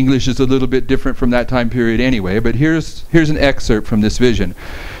English is a little bit different from that time period anyway. But here's an excerpt from this vision.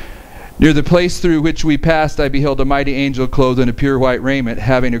 Near the place through which we passed, I beheld a mighty angel clothed in a pure white raiment,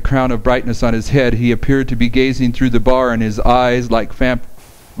 having a crown of brightness on his head. He appeared to be gazing through the bar, and his eyes, like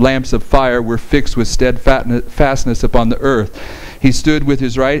lamps of fire, were fixed with steadfastness upon the earth. He stood with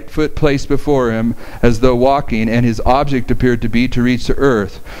his right foot placed before him as though walking, and his object appeared to be to reach the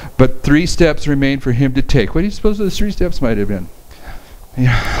earth. But 3 steps remained for him to take. What do you suppose those 3 steps might have been?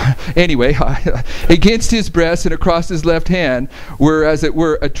 Yeah. Anyway, against his breast and across his left hand were, as it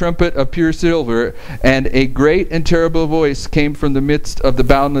were, a trumpet of pure silver, and a great and terrible voice came from the midst of the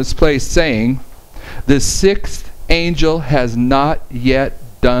boundless place, saying, "The 6th angel has not yet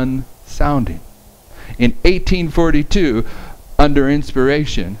done sounding." In 1842, under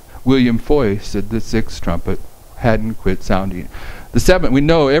inspiration, William Foy said the 6th trumpet hadn't quit sounding. The 7th, we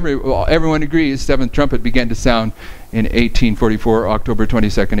know, everyone agrees, 7th trumpet began to sound in 1844, October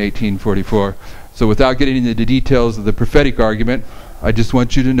 22nd, 1844. So without getting into the details of the prophetic argument, I just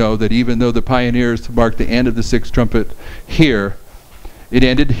want you to know that even though the pioneers marked the end of the 6th trumpet here, it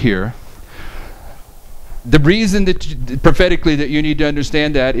ended here. The reason that prophetically that you need to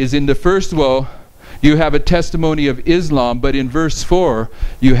understand that is in the first woe, you have a testimony of Islam, but in verse 4,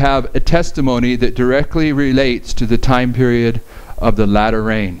 you have a testimony that directly relates to the time period of the latter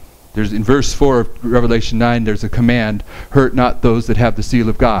rain. There's in verse 4 of Revelation 9, there's a command, "Hurt not those that have the seal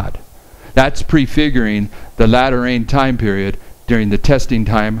of God." That's prefiguring the latter rain time period during the testing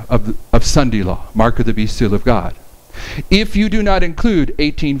time of Sunday law, mark of the beast, seal of God. If you do not include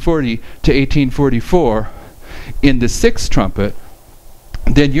 1840 to 1844 in the 6th trumpet,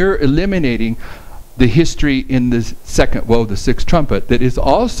 then you're eliminating the history in the second woe, the 6th trumpet, that is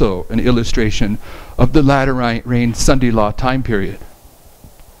also an illustration of the latter rain Sunday law time period.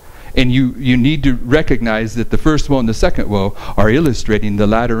 And you need to recognize that the first woe and the second woe are illustrating the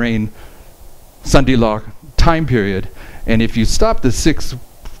latter rain Sunday law time period. And if you stop the 6th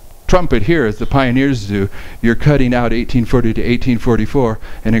trumpet here, as the pioneers do, you're cutting out 1840 to 1844.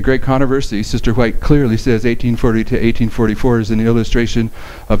 And in Great Controversy, Sister White clearly says 1840 to 1844 is an illustration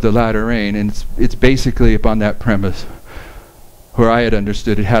of the latter rain. And it's basically upon that premise where I had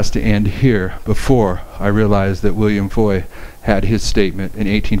understood it has to end here before I realized that William Foy had his statement in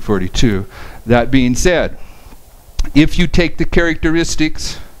 1842. That being said, if you take the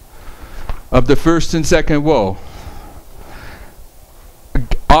characteristics of the first and second woe,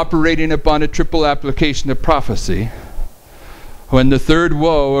 operating upon a triple application of prophecy, when the third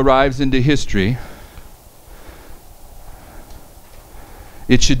woe arrives into history,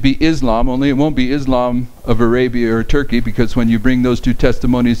 it should be Islam, only it won't be Islam of Arabia or Turkey, because when you bring those 2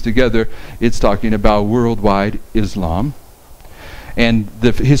 testimonies together, it's talking about worldwide Islam. And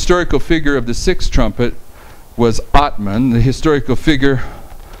the historical figure of the 6th trumpet was Atman. The historical figure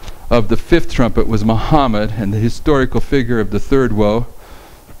of the 5th trumpet was Muhammad. And the historical figure of the third woe,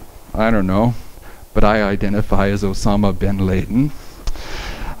 I don't know, but I identify as Osama bin Laden.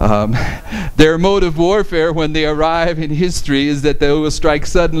 Their mode of warfare when they arrive in history is that they will strike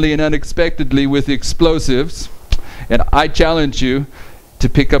suddenly and unexpectedly with explosives. And I challenge you to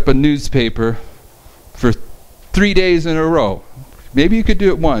pick up a newspaper for 3 days in a row. Maybe you could do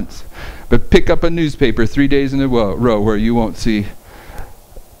it once, but pick up a newspaper 3 days in a row where you won't see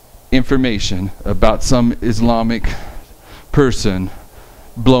information about some Islamic person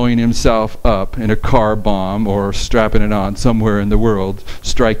blowing himself up in a car bomb or strapping it on somewhere in the world,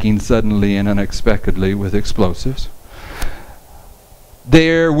 striking suddenly and unexpectedly with explosives.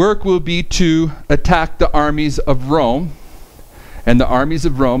 Their work will be to attack the armies of Rome, and the armies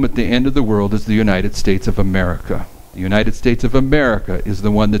of Rome at the end of the world is the United States of America. The United States of America is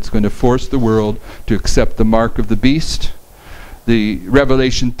the one that's going to force the world to accept the mark of the beast. The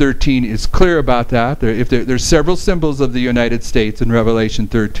Revelation 13 is clear about that. There's several symbols of the United States in Revelation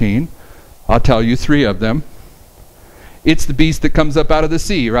 13. I'll tell you 3 of them. It's the beast that comes up out of the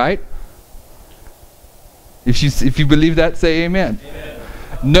sea, right? If you believe that, say amen. Amen.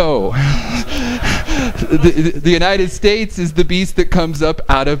 No. The United States is the beast that comes up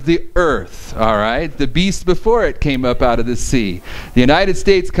out of the earth, all right? The beast before it came up out of the sea. The United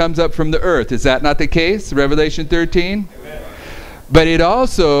States comes up from the earth. Is that not the case? Revelation 13? Amen. But it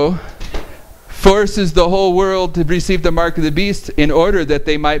also forces the whole world to receive the mark of the beast in order that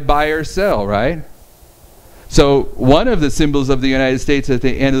they might buy or sell, right? So one of the symbols of the United States at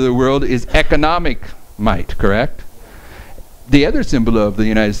the end of the world is economic might, correct? The other symbol of the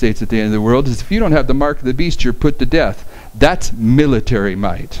United States at the end of the world is if you don't have the mark of the beast, you're put to death. That's military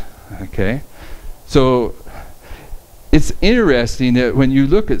might, okay? So it's interesting that when you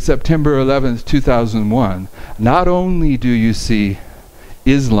look at September 11th, 2001, not only do you see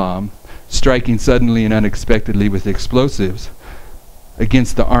Islam striking suddenly and unexpectedly with explosives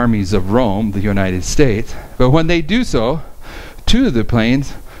against the armies of Rome, the United States, but when they do so, 2 of the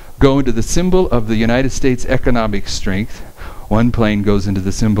planes go into the symbol of the United States economic strength. 1 plane goes into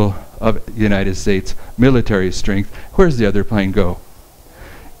the symbol of the United States military strength. Where's the other plane go?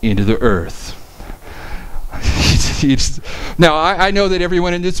 Into the earth. Now, I know that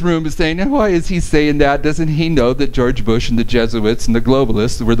everyone in this room is saying, why is he saying that? Doesn't he know that George Bush and the Jesuits and the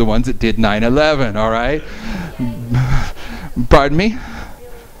globalists were the ones that did 9/11, all right? Pardon me?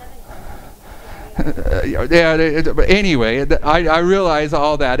 But anyway, I realize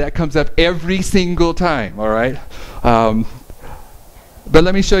all that. That comes up every single time, all right? But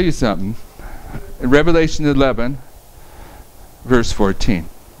let me show you something. In Revelation 11, verse 14.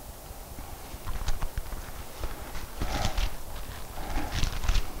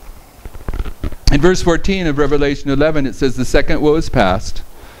 In verse 14 of Revelation 11, it says, "The second woe is past,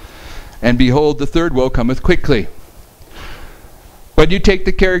 and behold, the third woe cometh quickly." When you take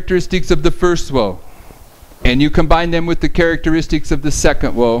the characteristics of the first woe, and you combine them with the characteristics of the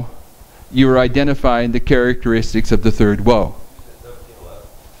second woe, you are identifying the characteristics of the third woe.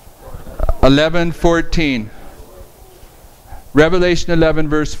 11:14. Revelation 11,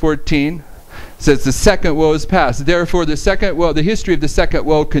 verse 14. Says the second woe is past. Therefore, the second woe, the history of the second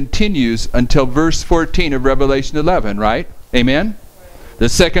woe continues until verse 14 of Revelation 11, right? Amen? The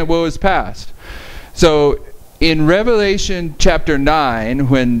second woe is past. So, in Revelation chapter 9,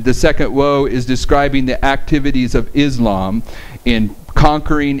 when the second woe is describing the activities of Islam in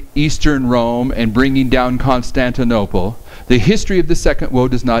conquering Eastern Rome and bringing down Constantinople, the history of the second woe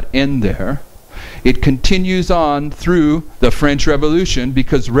does not end there. It continues on through the French Revolution,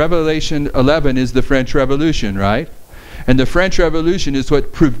 because Revelation 11 is the French Revolution, right? And the French Revolution is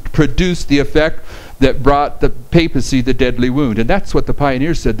what produced the effect that brought the papacy the deadly wound. And that's what the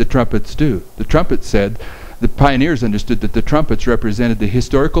pioneers said the trumpets do. The trumpets said, the pioneers understood that the trumpets represented the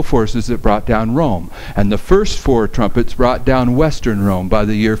historical forces that brought down Rome. And the first four trumpets brought down Western Rome by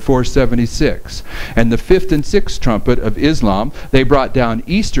the year 476. And the fifth and sixth trumpet of Islam, they brought down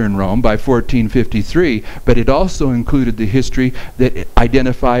Eastern Rome by 1453. But it also included the history that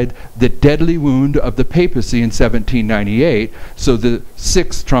identified the deadly wound of the papacy in 1798. So the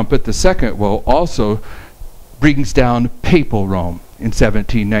sixth trumpet, the second woe, also brings down papal Rome in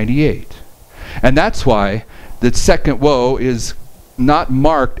 1798. And that's why the second woe is not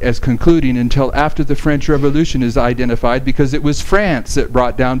marked as concluding until after the French Revolution is identified, because it was France that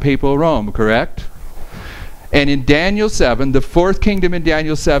brought down papal Rome, correct? And in Daniel 7, the fourth kingdom in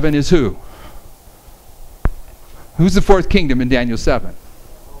Daniel 7 is who? Who's the fourth kingdom in Daniel 7?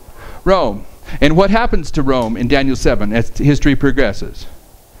 Rome. And what happens to Rome in Daniel 7 as history progresses?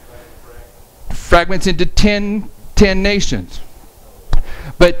 Fragments into 10 nations.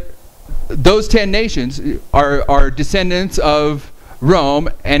 But those 10 nations are descendants of Rome,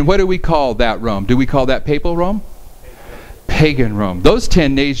 and what do we call that Rome? Do we call that papal Rome? Pagan Rome. Those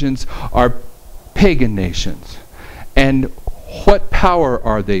 10 nations are pagan nations. And what power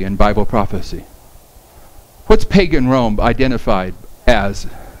are they in Bible prophecy? What's pagan Rome identified as?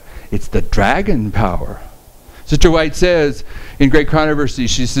 It's the dragon power. Sister White says in Great Controversy,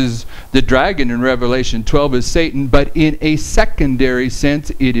 she says, the dragon in Revelation 12 is Satan, but in a secondary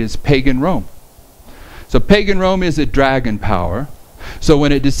sense, it is pagan Rome. So pagan Rome is a dragon power. So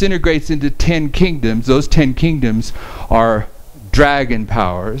when it disintegrates into 10 kingdoms, those 10 kingdoms are dragon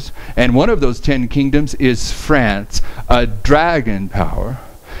powers. And one of those 10 kingdoms is France, a dragon power.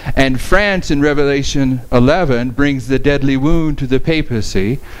 And France in Revelation 11 brings the deadly wound to the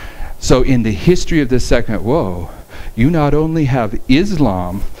papacy. So in the history of the second woe, you not only have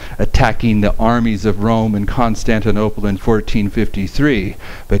Islam attacking the armies of Rome and Constantinople in 1453,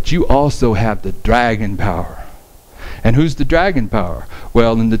 but you also have the dragon power. And who's the dragon power?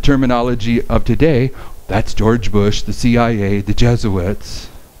 Well, in the terminology of today, that's George Bush, the CIA, the Jesuits.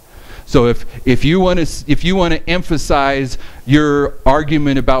 So if you want to emphasize your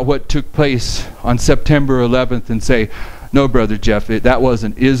argument about what took place on September 11th and say, no, Brother Jeff, that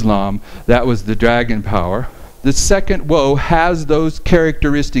wasn't Islam, that was the dragon power. The second woe has those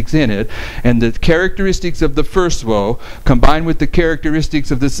characteristics in it, and the characteristics of the first woe, combined with the characteristics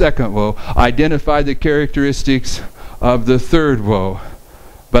of the second woe, identify the characteristics of the third woe.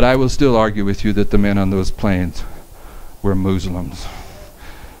 But I will still argue with you that the men on those planes were Muslims.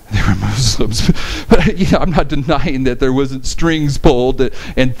 They were Muslims. But I'm not denying that there wasn't strings pulled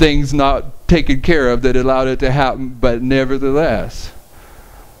and things not taken care of that allowed it to happen, but nevertheless,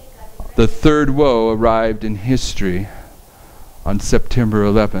 the third woe arrived in history on September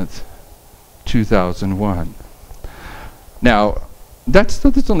 11th, 2001. Now, that's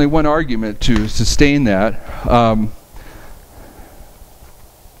only one argument to sustain that.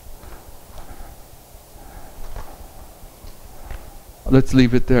 Let's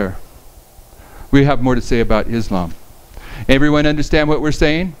leave it there. We have more to say about Islam. Everyone understand what we're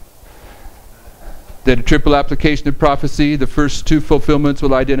saying? that a triple application of prophecy, the first two fulfillments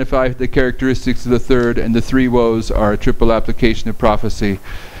will identify the characteristics of the third, and the three woes are a triple application of prophecy.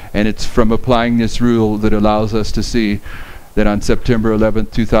 And it's from applying this rule that allows us to see that on September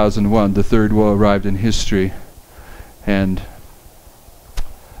 11th, 2001, the third woe arrived in history. And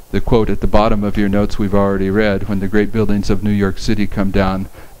the quote at the bottom of your notes we've already read, when the great buildings of New York City come down,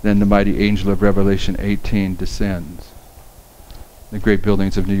 then the mighty angel of Revelation 18 descends. The great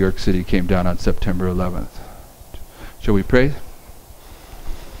buildings of New York City came down on September 11th. Shall we pray?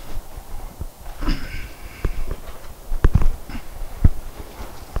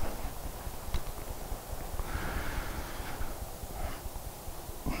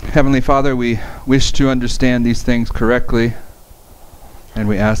 Heavenly Father, we wish to understand these things correctly, and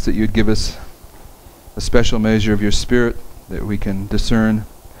we ask that you'd give us a special measure of your Spirit that we can discern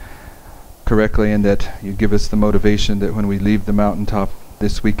correctly, and that you give us the motivation that when we leave the mountaintop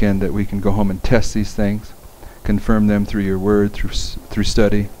this weekend that we can go home and test these things, confirm them through your word, through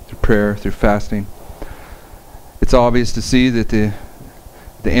study, through prayer, through fasting. It's obvious to see that the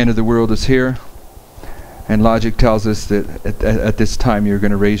end of the world is here, and logic tells us that at this time you're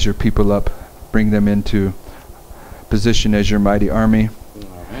going to raise your people up, bring them into position as your mighty army.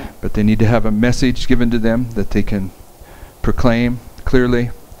 Amen. But they need to have a message given to them that they can proclaim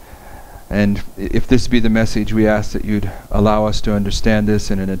clearly. And if this be the message, we ask that you'd allow us to understand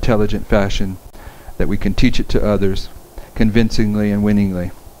this in an intelligent fashion, that we can teach it to others convincingly and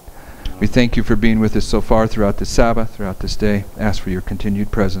winningly. We thank you for being with us so far throughout this Sabbath, throughout this day. Ask for your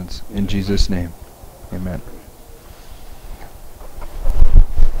continued presence. In Jesus' name, amen.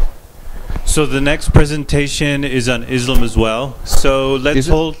 So the next presentation is on Islam as well. So let's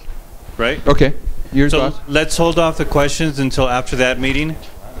hold, right? Okay. Yours, so boss. Let's hold off the questions until after that meeting.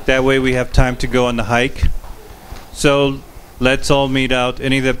 That way we have time to go on the hike. So let's all meet out.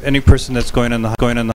 Any person that's going on the